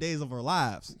that. That with Days of Our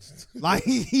Lives. Like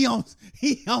he on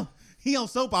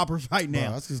soap operas right now.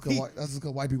 Bro, that's just because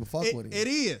white people fuck with him. It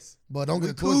is. But don't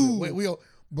get it twisted.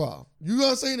 Bro, you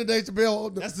gonna say in the Dave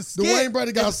Chappelle? That's the Wayne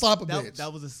Brady got to slap a bitch.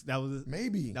 That was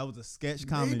maybe that was a sketch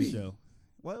comedy show.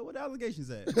 What allegations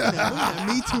at? We're in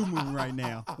a Me Too movement right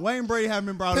now. Wayne Brady haven't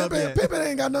been brought up yet. Pippin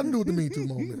ain't got nothing to do with the Me Too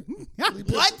movement.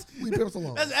 What? We Pips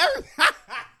alone. That's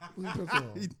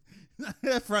everything.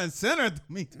 That's front and center of the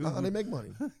Me Too movement. They make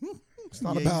money. It's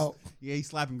not about. He's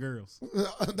slapping girls.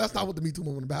 That's not what the Me Too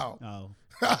movement about. Oh.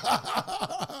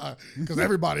 Because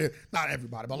everybody, not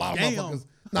everybody, but a lot of motherfuckers.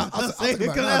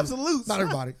 Absolutes. Not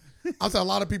everybody. I'm saying a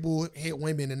lot of people hit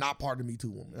women and not part of the Me Too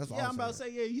movement. That's all I'm about to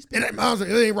say, you speak. It ain't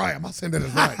right. I'm not saying that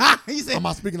it's right. I'm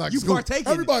not speaking like you partake.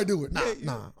 Everybody do it.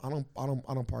 Nah. I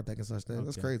don't partake in such things. Okay.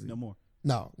 That's crazy. No more.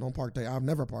 No, don't partake. I've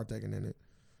never partaken in it.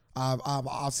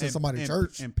 I've sent somebody to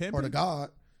church or to God.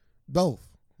 Both.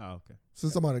 Oh, okay.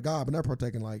 Sent somebody to God, but never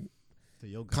partaking like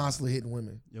constantly hitting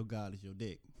women. Your God is your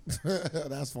dick.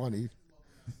 That's funny.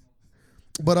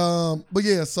 But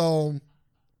yeah, so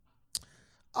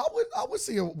I would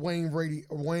see a Wayne Brady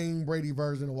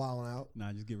version of Wildin' Out.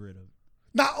 Nah, just get rid of it.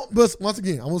 But once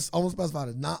again, I want to specify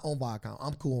this. Not on Viacom.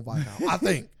 I'm cool on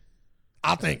Viacom.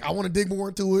 I think I want to dig more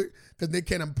into it because Nick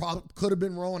Cannon probably could have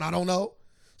been wrong. I don't know.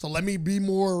 So let me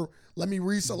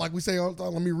research. Like we say all the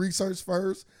time, let me research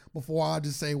first before I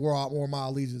just say where my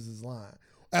allegiance is lying.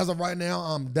 As of right now,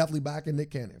 I'm definitely backing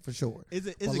Nick Cannon for sure. Is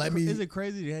it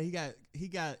crazy that he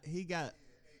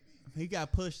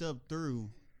got pushed up through,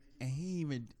 and he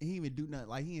even do nothing,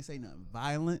 like he didn't say nothing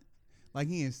violent, like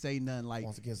he didn't say nothing like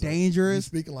dangerous. You're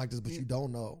speaking like this, but you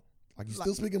don't know. Like you're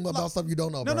still speaking about stuff you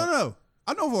don't know. No.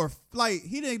 I know for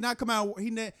he did not come out.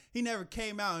 He never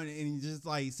came out and just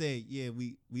like said, yeah,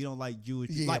 we don't like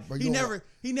Jewish. Yeah, like bro, he never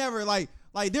like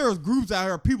there was groups out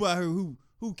here, people out here who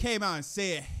came out and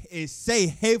say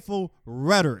hateful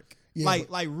rhetoric. Yeah,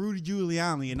 like Rudy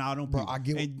Giuliani and all them people,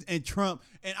 and Trump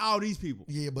and all these people.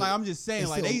 Yeah, but like I'm just saying,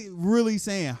 like they really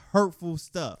saying hurtful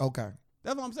stuff. Okay,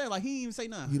 that's what I'm saying. Like he didn't even say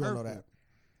nothing. You hurtful. Don't know that.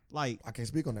 Like I can't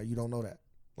speak on that. You don't know that.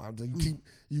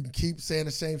 You can keep saying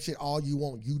the same shit all you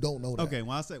want. You don't know that. Okay,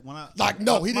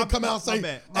 he didn't come out and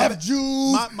say F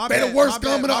Jews, they the worst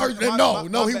coming to earth.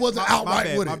 No, he wasn't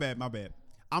outright with it. My bad.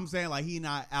 I'm saying like he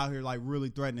not out here like really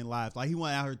threatening lives. Like he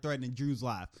wasn't out here threatening Jews'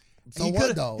 lives. So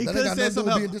what though? He That could ain't have got said nothing to do something with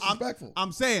else. being disrespectful.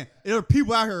 I'm saying there are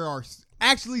people out here are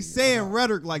actually saying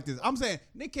rhetoric like this. I'm saying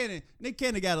Nick Cannon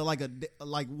got a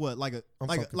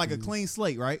clean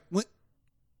slate, right?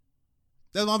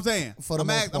 That's what I'm saying.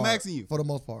 I'm asking you. For the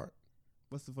most part.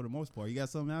 What's for the most part? You got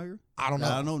something out here? I don't know.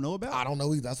 I don't know about. I don't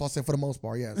know either. That's why I said for the most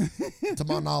part, yes. To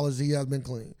my knowledge, he has been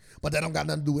clean. But that don't got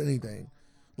nothing to do with anything.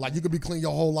 Like, you could be clean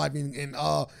your whole life, and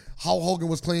Hulk Hogan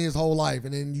was clean his whole life,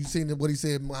 and then you seen what he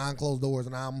said behind closed doors,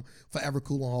 and I'm forever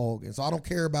cool on Hulk Hogan. So I don't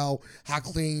care about how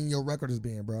clean your record has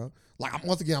been, bro. Like,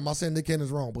 once again, I'm not saying Nick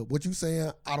Cannon's wrong, but what you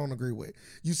saying, I don't agree with.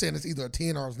 You saying it's either a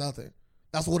 10 or it's nothing.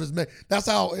 That's what it's meant. That's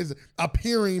how it's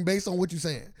appearing based on what you're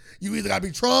saying. You either got to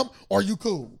be Trump or you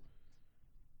cool.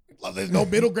 Like, there's no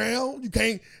middle ground. You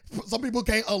can't. Some people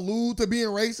can't allude to being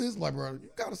racist. Like, bro, you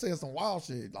gotta say some wild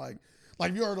shit. Like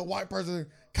you heard a white person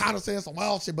kind of saying some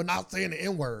wild shit, but not saying the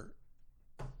N-word.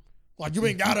 Like, you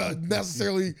ain't gotta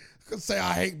necessarily say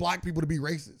I hate black people to be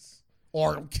racist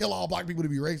or kill all black people to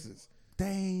be racist.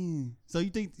 Dang. So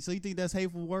you think that's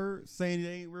hateful word saying it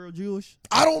ain't real Jewish?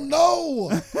 I don't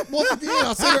know. Once again,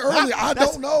 I said it earlier. I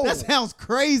don't know. That sounds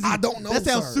crazy. I don't know. That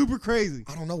sounds sir. super crazy.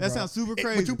 I don't know. That sounds super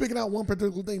crazy. But you picking out one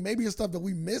particular thing. Maybe it's stuff that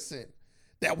we missing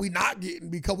that we not getting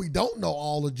because we don't know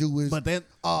all the Jewish. But then,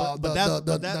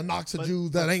 the knocks of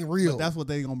Jews that ain't real. But that's what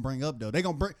they gonna bring up though. They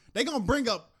gonna bring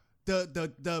up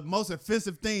the most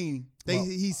offensive thing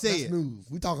he said. That's news.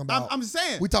 We talking about. I'm just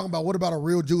saying. We talking about what about a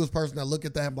real Jewish person that look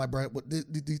at that and be like, bro,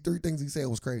 these three things he said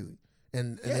was crazy.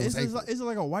 And yeah, it was it's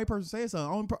like a white person saying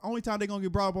something. Only time they gonna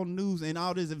get brought up on the news and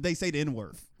all this if they say the N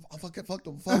word. Fuck.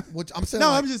 Which I'm saying. No,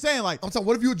 like, I'm just saying. Like, I'm saying,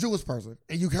 what if you're a Jewish person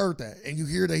and you heard that and you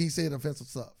hear that he said offensive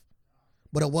stuff,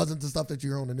 but it wasn't the stuff that you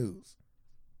hear on the news?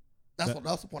 That's the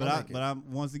point I'm making. But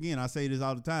once again, I say this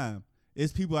all the time.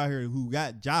 It's people out here who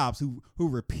got jobs who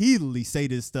repeatedly say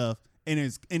this stuff and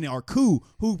are cool.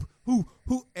 And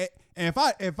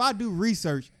if I do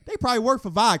research, they probably work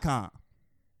for Viacom.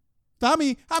 So how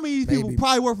many of these people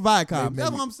probably work for Viacom?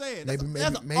 That's what I'm saying. That's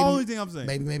the only thing I'm saying.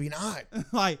 Maybe not.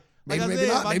 Maybe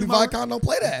not. Maybe Viacom don't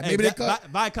play that. Maybe they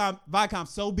cut.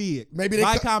 Viacom's so big. Maybe they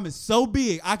Viacom is so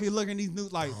big. I can look at these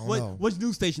news like which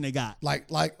news station they got. Like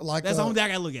that's the only thing I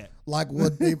gotta look at. Like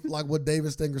what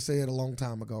David Stinger said a long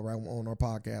time ago, right, on our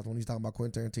podcast when he's talking about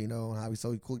Quentin Tarantino and how he's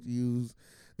so quick to use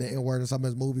the N-word in some of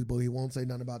his movies, but he won't say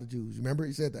nothing about the Jews. You remember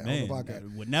he said that on the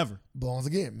podcast? Would never. But once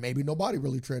again, maybe nobody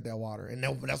really tread that water, and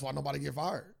that's why nobody get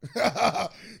fired.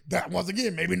 That once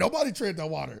again, maybe nobody tread that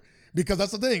water. Because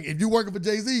that's the thing. If you working for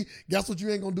Jay-Z, guess what you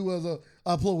ain't gonna do as a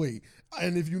employee?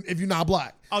 And if you're not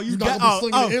black, you're not gonna be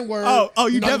slinging the N-word.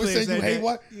 You definitely saying you hate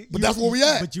what? But that's where we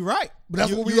at. But you're right. But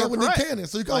that's where we at with Nick Cannon.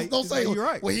 So you don't say, you're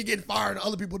right. well, he getting fired and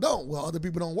other people don't. Well, other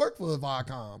people don't work for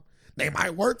Viacom. They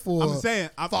might work for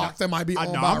Fox that might be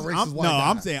owned by a racist white guy.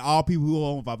 I'm saying all people who are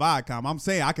owned by Viacom. I'm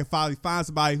saying I can finally find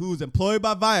somebody who's employed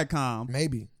by Viacom.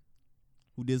 Maybe.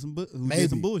 Who did some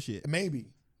bullshit. Maybe.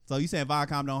 So you saying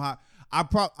Viacom don't hire?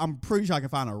 I'm pretty sure I can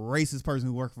find a racist person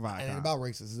who works for Viacom. It ain't about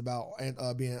racist. It's about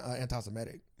being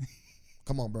anti-Semitic.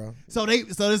 Come on, bro. So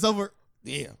it's over.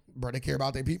 Yeah, bro. They care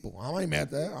about their people. I ain't mad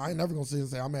at that. I ain't never gonna sit and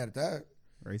say I'm mad at that.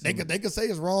 Racism. They could say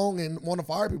it's wrong and want to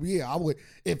fire people. Yeah, I would.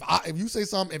 If you say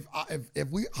something, if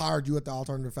we hired you at the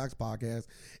Alternative Facts podcast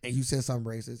and you said something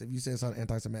racist, if you said something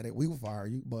anti-Semitic, we would fire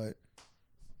you. But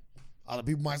other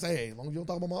people might say, hey, as long as you don't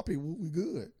talk about my people, we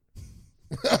good.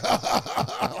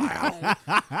 I don't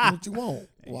know what you want.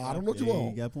 Well, I don't know what you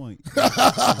want. You got a point.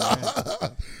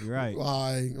 You're right.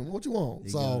 Like, what you want?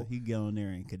 He get on there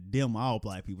and condemn all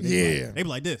black people. They be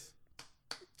like this.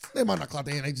 They might not clock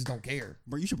their hand. They just don't care.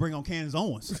 But you should bring on Candace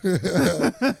Owens.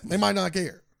 They might not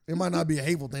care. It might not be a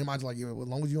hateful thing. They might just like, yeah, as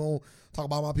long as you don't talk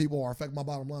about my people or affect my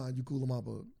bottom line, you cool them up.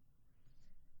 But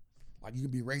like, you can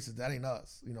be racist. That ain't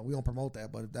us. You know, we don't promote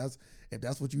that. But if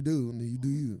that's what you do, then you do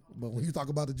you. But when you talk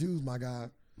about the Jews, my guy,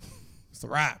 it's a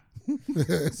wrap.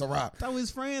 It's a wrap. That was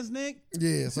his friends, Nick.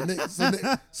 Yeah. So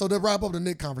to wrap up the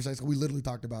Nick conversation, we literally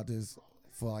talked about this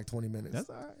for like 20 minutes.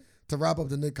 That's all right. To wrap up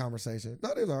the Nick conversation.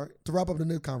 No, that's all right. To wrap up the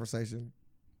Nick conversation.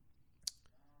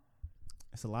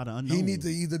 It's a lot of unknowns. He needs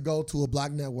to either go to a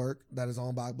black network that is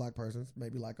owned by black persons,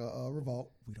 maybe like a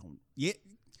Revolt. We don't. Yeah.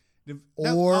 That's what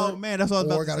I was about to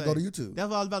say. Or got to go to YouTube. That's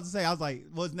what I was about to say. I was like,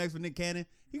 what's next for Nick Cannon?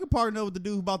 He could partner with the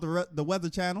dude who bought the Weather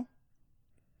Channel.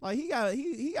 Like, he got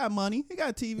money. He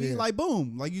got TV. Yeah. Like,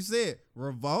 boom. Like you said,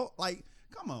 Revolt. Like,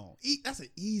 come on. That's an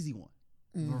easy one.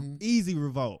 Mm-hmm. Easy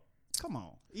Revolt. Come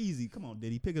on, easy. Come on,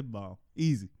 Diddy, pick up the ball,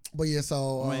 easy. But yeah,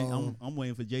 so I'm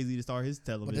waiting for Jay-Z to start his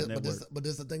television network. But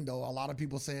this is the thing though. A lot of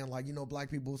people saying like, you know,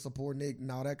 black people support Nick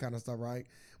and all that kind of stuff, right?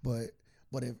 But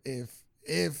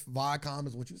if Viacom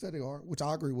is what you said they are, which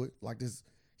I agree with, like this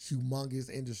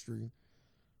humongous industry,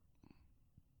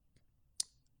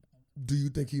 do you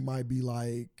think he might be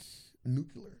like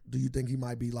nuclear? Do you think he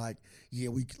might be like, yeah,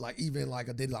 we like even like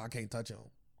a Diddy, like, I can't touch him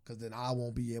because then I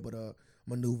won't be able to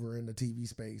maneuver in the TV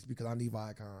space because I need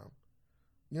Viacom.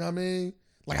 You know what I mean?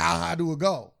 Like how high do it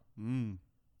go? You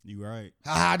right.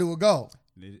 How high do it go?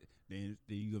 Then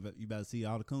you better see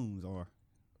all the coons or.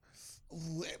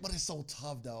 Ooh, but it's so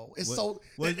tough though. It's what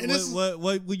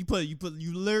you put?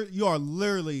 You are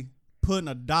literally putting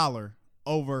 $1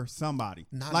 over somebody.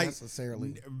 Not like,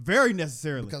 necessarily. Very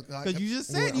necessarily. Because you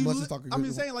just said I'm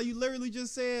just saying like you literally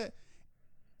just said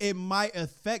it might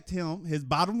affect him, his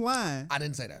bottom line. I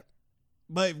didn't say that.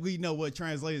 But we know what it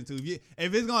translates to. If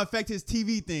it's gonna affect his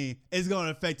TV thing, it's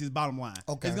gonna affect his bottom line.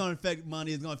 Okay. It's gonna affect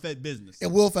money. It's gonna affect business. It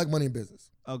will affect money in business.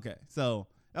 Okay. So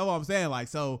that's what I'm saying. Like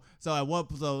so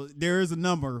there is a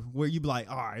number where you be like,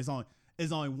 all right,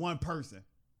 it's only one person.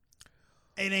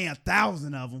 It ain't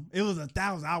 1,000 of them. It was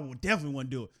 1,000. I would definitely want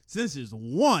to do it. Since it's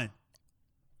one,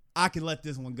 I can let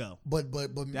this one go. But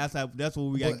that's what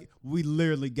we got. We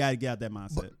literally got to get out that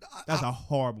mindset. That's a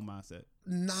horrible mindset.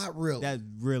 Not really. That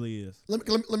really is. Let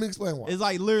me explain why. It's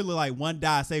like literally like one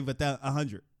die save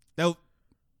 100. That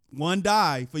one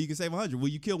die for you can save 100. Will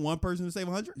you kill one person to save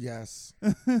 100? Yes,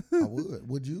 I would.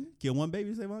 Would you kill one baby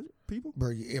to save 100 people?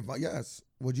 Bro, yes,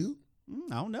 would you?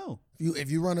 I don't know.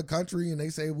 If you run a country and they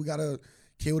say we gotta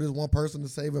kill this one person to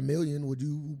save 1 million, would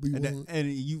you be willing?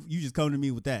 And you just come to me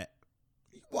with that.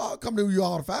 Well, I'll come to you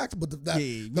all the facts, but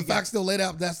the facts still laid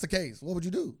out. That's the case. What would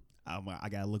you do? I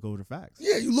gotta look over the facts.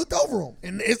 Yeah, you looked over them,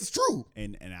 and it's true.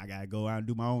 And I gotta go out and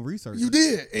do my own research. You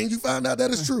did, and you found out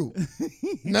that it's true.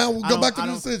 Now we'll go back to the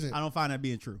decision. I don't find that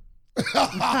being true.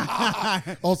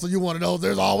 Also, you want to know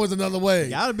there's always another way.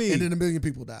 Gotta be. And then 1 million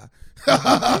people die.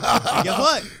 Guess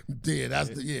what?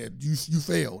 Yeah, you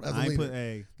failed as a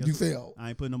leader. You failed. I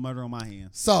ain't putting no murder on my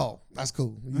hands. So that's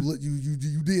cool.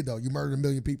 You did though. You murdered 1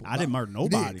 million people. I didn't murder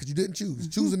nobody because you didn't choose.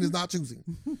 Choosing is not choosing.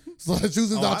 So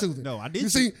choosing is not choosing. No, I did. You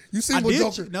see what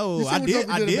Joker? No, I did.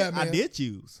 I did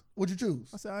choose. What'd you choose?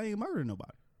 I said I ain't murdering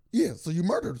nobody. Yeah, so you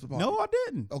murdered somebody. No, I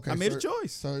didn't. Okay, I made a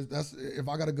choice. So that's if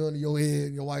I got a gun to your head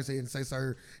and your wife's head and say,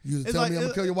 sir, you tell me I'm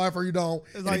gonna kill your wife or you don't.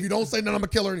 And if you don't say nothing, I'm gonna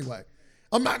kill her anyway.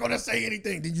 I'm not gonna say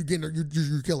anything. Then you're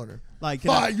killing her. Like,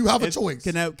 you have a choice.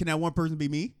 Can that one person be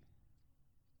me?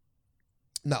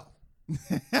 No.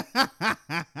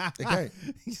 It can't.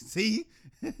 See?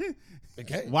 It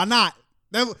can't. Why not?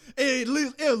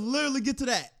 It'll literally get to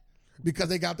that. Because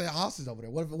they got their hostage over there.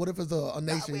 What if it's a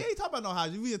nation? We ain't talking about no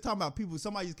hostage. We just talking about people.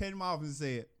 Somebody just came to my office and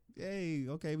said, hey,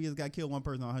 okay, we just got to kill one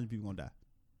person, 100 people gonna die.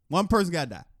 One person got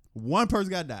to die. One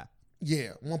person got to die.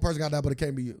 Yeah, one person got to die, but it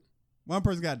can't be you. One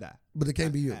person got to die. But it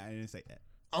can't be you. I didn't say that.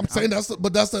 I'm saying that's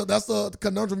the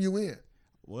conundrum you in.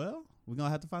 Well, we're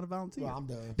gonna have to find a volunteer. Well, I'm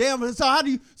done. Damn. So how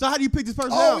do you pick this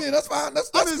person out? Oh yeah, that's fine. I'm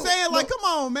just cool. saying, like, come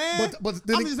on, man. But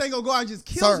I'm just ain't gonna go out and just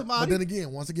kill somebody. But then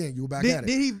again, once again, you were back at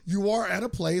it. You are at a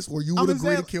place where you would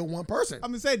agree to kill one person.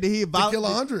 I'm just saying, did he kill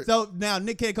 100? So now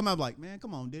Nick can't come out and be like, man,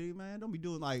 come on, Diddy, man, don't be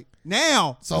doing like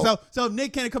now. So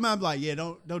Nick can't come out and be like, yeah,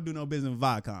 don't do no business with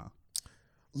Viacom.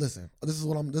 Listen, this is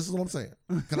what I'm saying.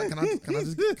 Can I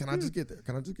just get there?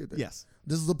 Can I just get there? Yes.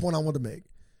 This is the point I want to make.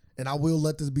 And I will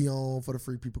let this be on for the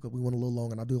free people because we went a little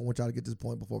long, and I do want y'all to get this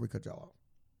point before we cut y'all off.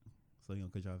 So you're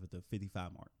going to cut y'all off at the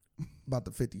 55 mark. About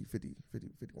the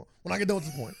 51. When I get done with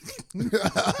this point.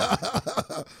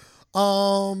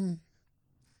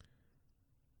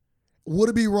 Would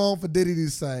it be wrong for Diddy to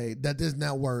say that this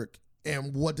network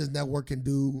and what this network can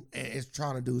do and it's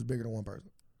trying to do is bigger than one person?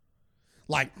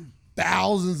 Like,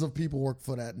 thousands of people work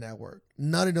for that network.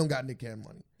 None of them got Nick Cannon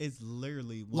money. It's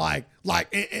literally and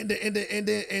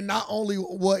not only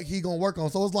what he gonna work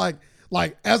on. So it's like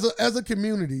as a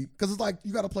community, because it's like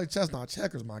you got to play chess, not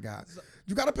checkers, my guy.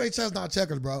 You got to play chess, not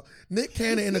checkers, bro. Nick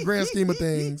Cannon, in the grand scheme of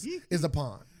things, is a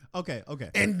pawn. Okay.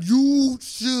 And you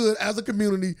should, as a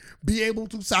community, be able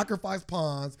to sacrifice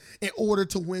pawns in order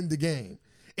to win the game.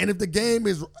 And if the game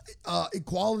is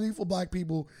equality for black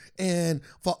people and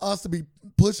for us to be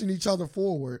pushing each other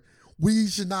forward, we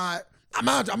should not. I'm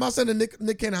not saying that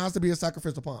Nick Cannon has to be a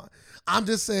sacrificial pawn. I'm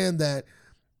just saying that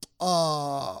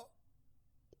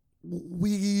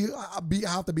we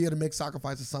have to be able to make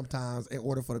sacrifices sometimes in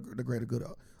order for the greater good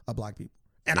of black people.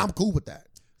 And I'm cool with that.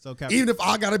 So even if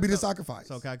I gotta be the sacrifice.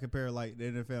 So can I compare like the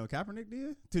NFL Kaepernick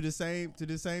did to the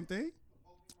same thing?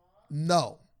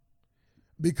 No,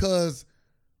 because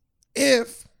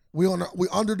if we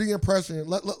under the impression.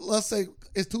 Let's say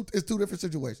it's two different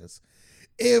situations.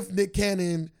 If Nick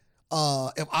Cannon,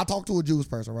 if I talk to a Jewish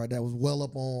person, right, that was well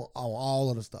up on all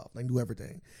of the stuff, they do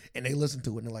everything, and they listen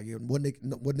to it, and they're like, yeah, what Nick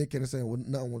Cannon said,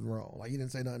 nothing was wrong. Like he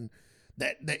didn't say nothing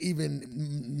that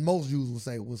even most Jews would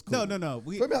say was cool. No. Let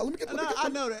me get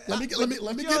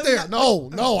there. No,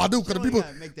 I do, because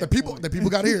the people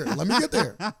got here. Let me get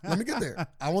there.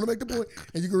 I want to make the point,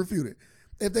 and you can refute it.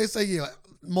 If they say, yeah,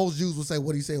 most Jews would say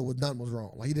what he said was nothing was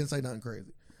wrong. Like he didn't say nothing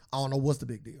crazy. I don't know what's the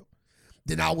big deal.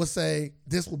 Then I would say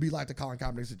this would be like the Colin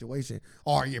Kaepernick situation.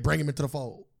 Or you bring him into the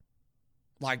fold.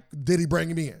 Like, did he bring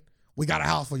him in? We got a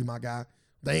house for you, my guy.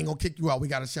 They ain't gonna kick you out. We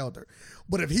got a shelter.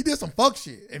 But if he did some fuck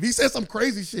shit, if he said some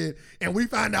crazy shit, and we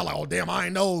find out like, oh damn, I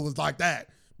ain't know it was like that.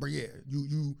 But yeah,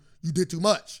 you did too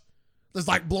much. It's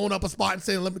like blowing up a spot and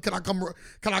saying, can I come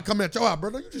at your house,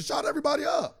 brother? You just shot everybody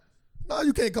up. No,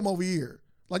 you can't come over here.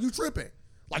 Like you tripping.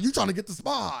 Like you trying to get the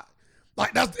spot.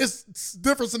 Like it's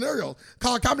different scenarios.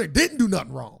 Colin Kaepernick didn't do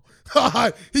nothing wrong.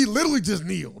 He literally just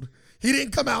kneeled. He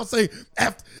didn't come out and say,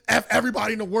 F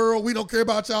everybody in the world, we don't care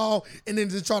about y'all, and then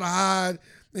just try to hide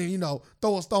and,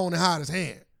 throw a stone and hide his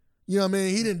hand. You know what I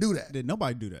mean? He didn't do that. Did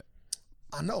nobody do that?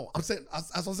 I know. I'm saying,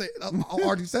 that's what I'm saying. I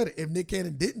already said it. If Nick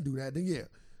Cannon didn't do that, then yeah,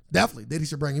 definitely. Then he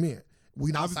should bring him in.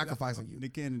 We not sacrificing you.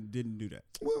 Nick Cannon didn't do that.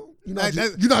 Well, you're not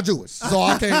Jewish, so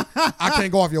I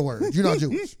can't go off your word. You're not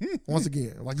Jewish. Once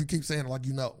again, like you keep saying, like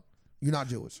you're not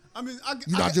Jewish. I mean,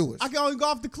 you're not Jewish. I can only go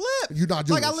off the clip. You're not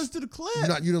Jewish. Like I listened to the clip.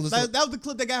 You didn't listen. That was the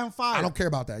clip that got him fired. I don't care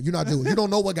about that. You're not Jewish. You don't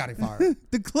know what got him fired.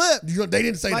 The clip. They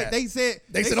didn't say like that.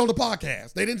 They said on the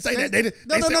podcast. They didn't say that.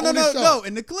 No.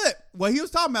 In the clip, what he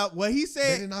was talking about, what he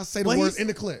said. They did not say the words in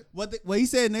the clip. What he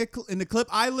said in the clip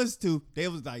I listened to, they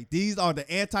was like, these are the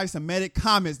anti-Semitic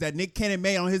comments that Nick Cannon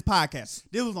made on his podcast.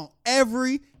 This was on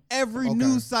every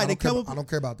news site. I don't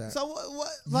care about that. So what?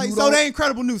 Like, so they ain't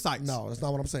credible news sites. No, that's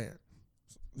not what I'm saying.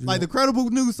 The credible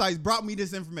news sites brought me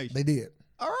this information. They did.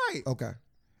 All right. Okay.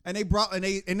 And they brought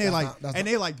they're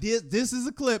like this is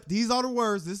a clip. These are the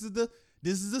words. This is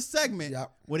the segment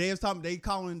where they was talking. They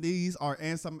calling these are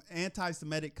some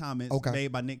anti-Semitic comments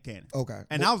made by Nick Cannon. Okay.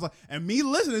 And I was like, and me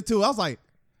listening to it, I was like,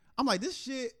 this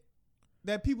shit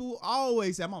that people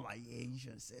always say. I'm like, yeah, you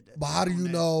shouldn't have said that. But how do you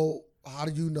know? How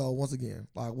do you know? Once again,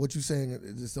 like what you saying, I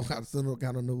still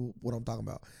kind of know what I'm talking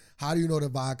about. How do you know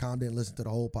that Viacom didn't listen to the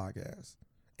whole podcast?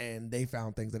 And they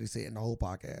found things that he said in the whole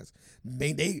podcast.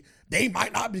 They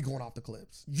might not be going off the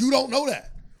clips. You don't know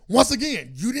that. Once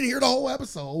again, you didn't hear the whole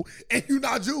episode, and you're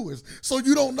not Jewish, so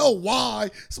you don't know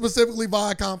why specifically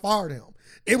Viacom fired him.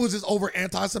 It was just over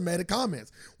anti-Semitic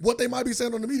comments. What they might be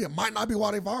saying on the media might not be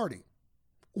why they fired him.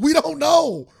 We don't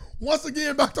know. Once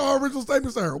again, back to our original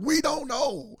statement, sir. We don't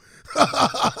know.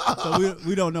 So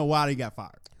we don't know why they got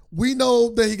fired. We know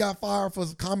that he got fired for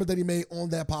some comments that he made on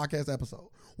that podcast episode.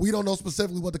 We don't know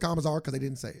specifically what the comments are because they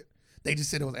didn't say it. They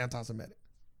just said it was anti-Semitic.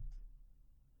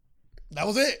 That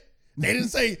was it. They didn't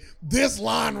say this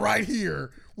line right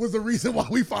here was the reason why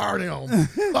we fired him.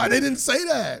 Like, they didn't say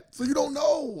that. So you don't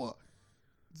know.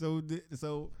 So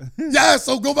yeah,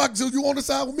 so go back. So you on the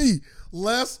side with me.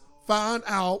 Let's find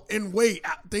out and wait.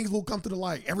 Things will come to the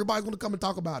light. Everybody's going to come and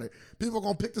talk about it. People are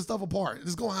going to pick this stuff apart.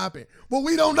 It's going to happen. But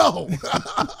we don't know.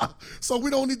 So we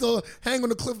don't need to hang on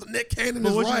the cliff that Nick Cannon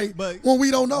is right when we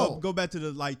don't know. Go back to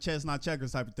the chess not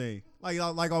checkers type of thing. Like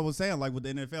I was saying, like with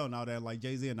the NFL and all that, like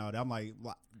Jay-Z and all that. I'm like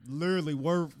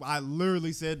I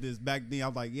literally said this back then. I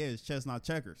was like, yeah, it's chess not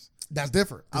checkers. That's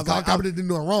different. Because Colin Kaepernick didn't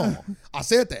do it wrong. I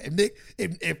said that.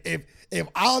 If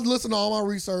I listen to all my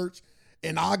research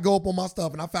and I go up on my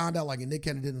stuff and I found out like Nick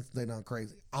Cannon didn't say nothing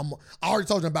crazy, I already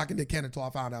told you I'm backing Nick Cannon until I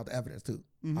found out the evidence too.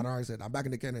 Mm-hmm. I already said I'm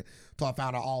backing Nick Cannon until I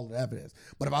found out all the evidence.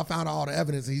 But if I found out all the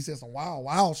evidence and he said some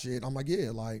wild shit, I'm like,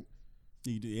 yeah, like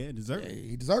he deserved it.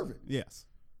 He deserved it. Yes.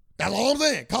 That's all I'm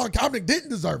saying. Colin Kaepernick didn't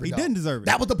deserve it. He didn't deserve it.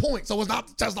 That was the point. So it's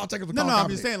not just not taking for Colin Kaepernick. No, I'm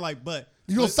just saying but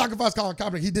you don't sacrifice Colin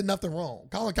Kaepernick. He did nothing wrong.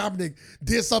 Colin Kaepernick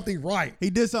did something right.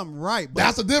 He did something right. But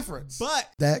that's a difference. But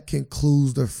that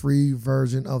concludes the free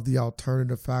version of the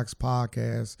Alternative Facts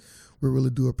podcast. We really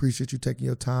do appreciate you taking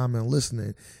your time and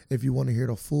listening. If you want to hear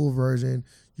the full version,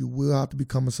 you will have to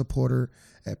become a supporter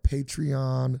at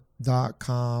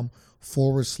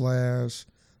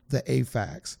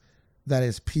patreon.com/theafacts. That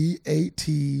is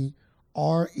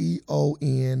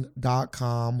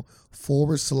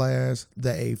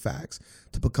patreon.com/theafacts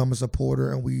to become a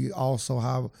supporter. And we also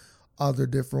have other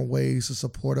different ways to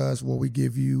support us where we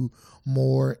give you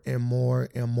more and more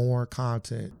and more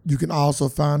content. You can also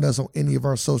find us on any of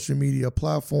our social media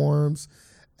platforms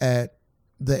at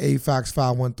the AFACS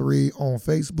 513 on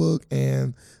Facebook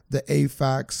and the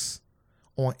AFACS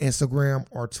on Instagram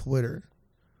or Twitter.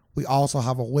 We also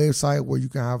have a website where you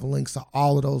can have links to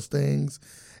all of those things,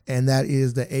 and that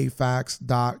is the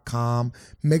afax.com.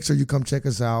 Make sure you come check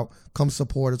us out. Come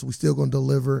support us. We're still going to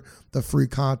deliver the free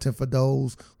content for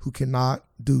those who cannot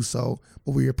do so,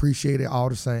 but we appreciate it all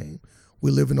the same.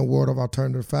 We live in a world of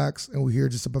alternative facts, and we're here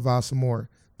just to provide some more.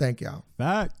 Thank y'all.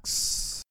 Facts.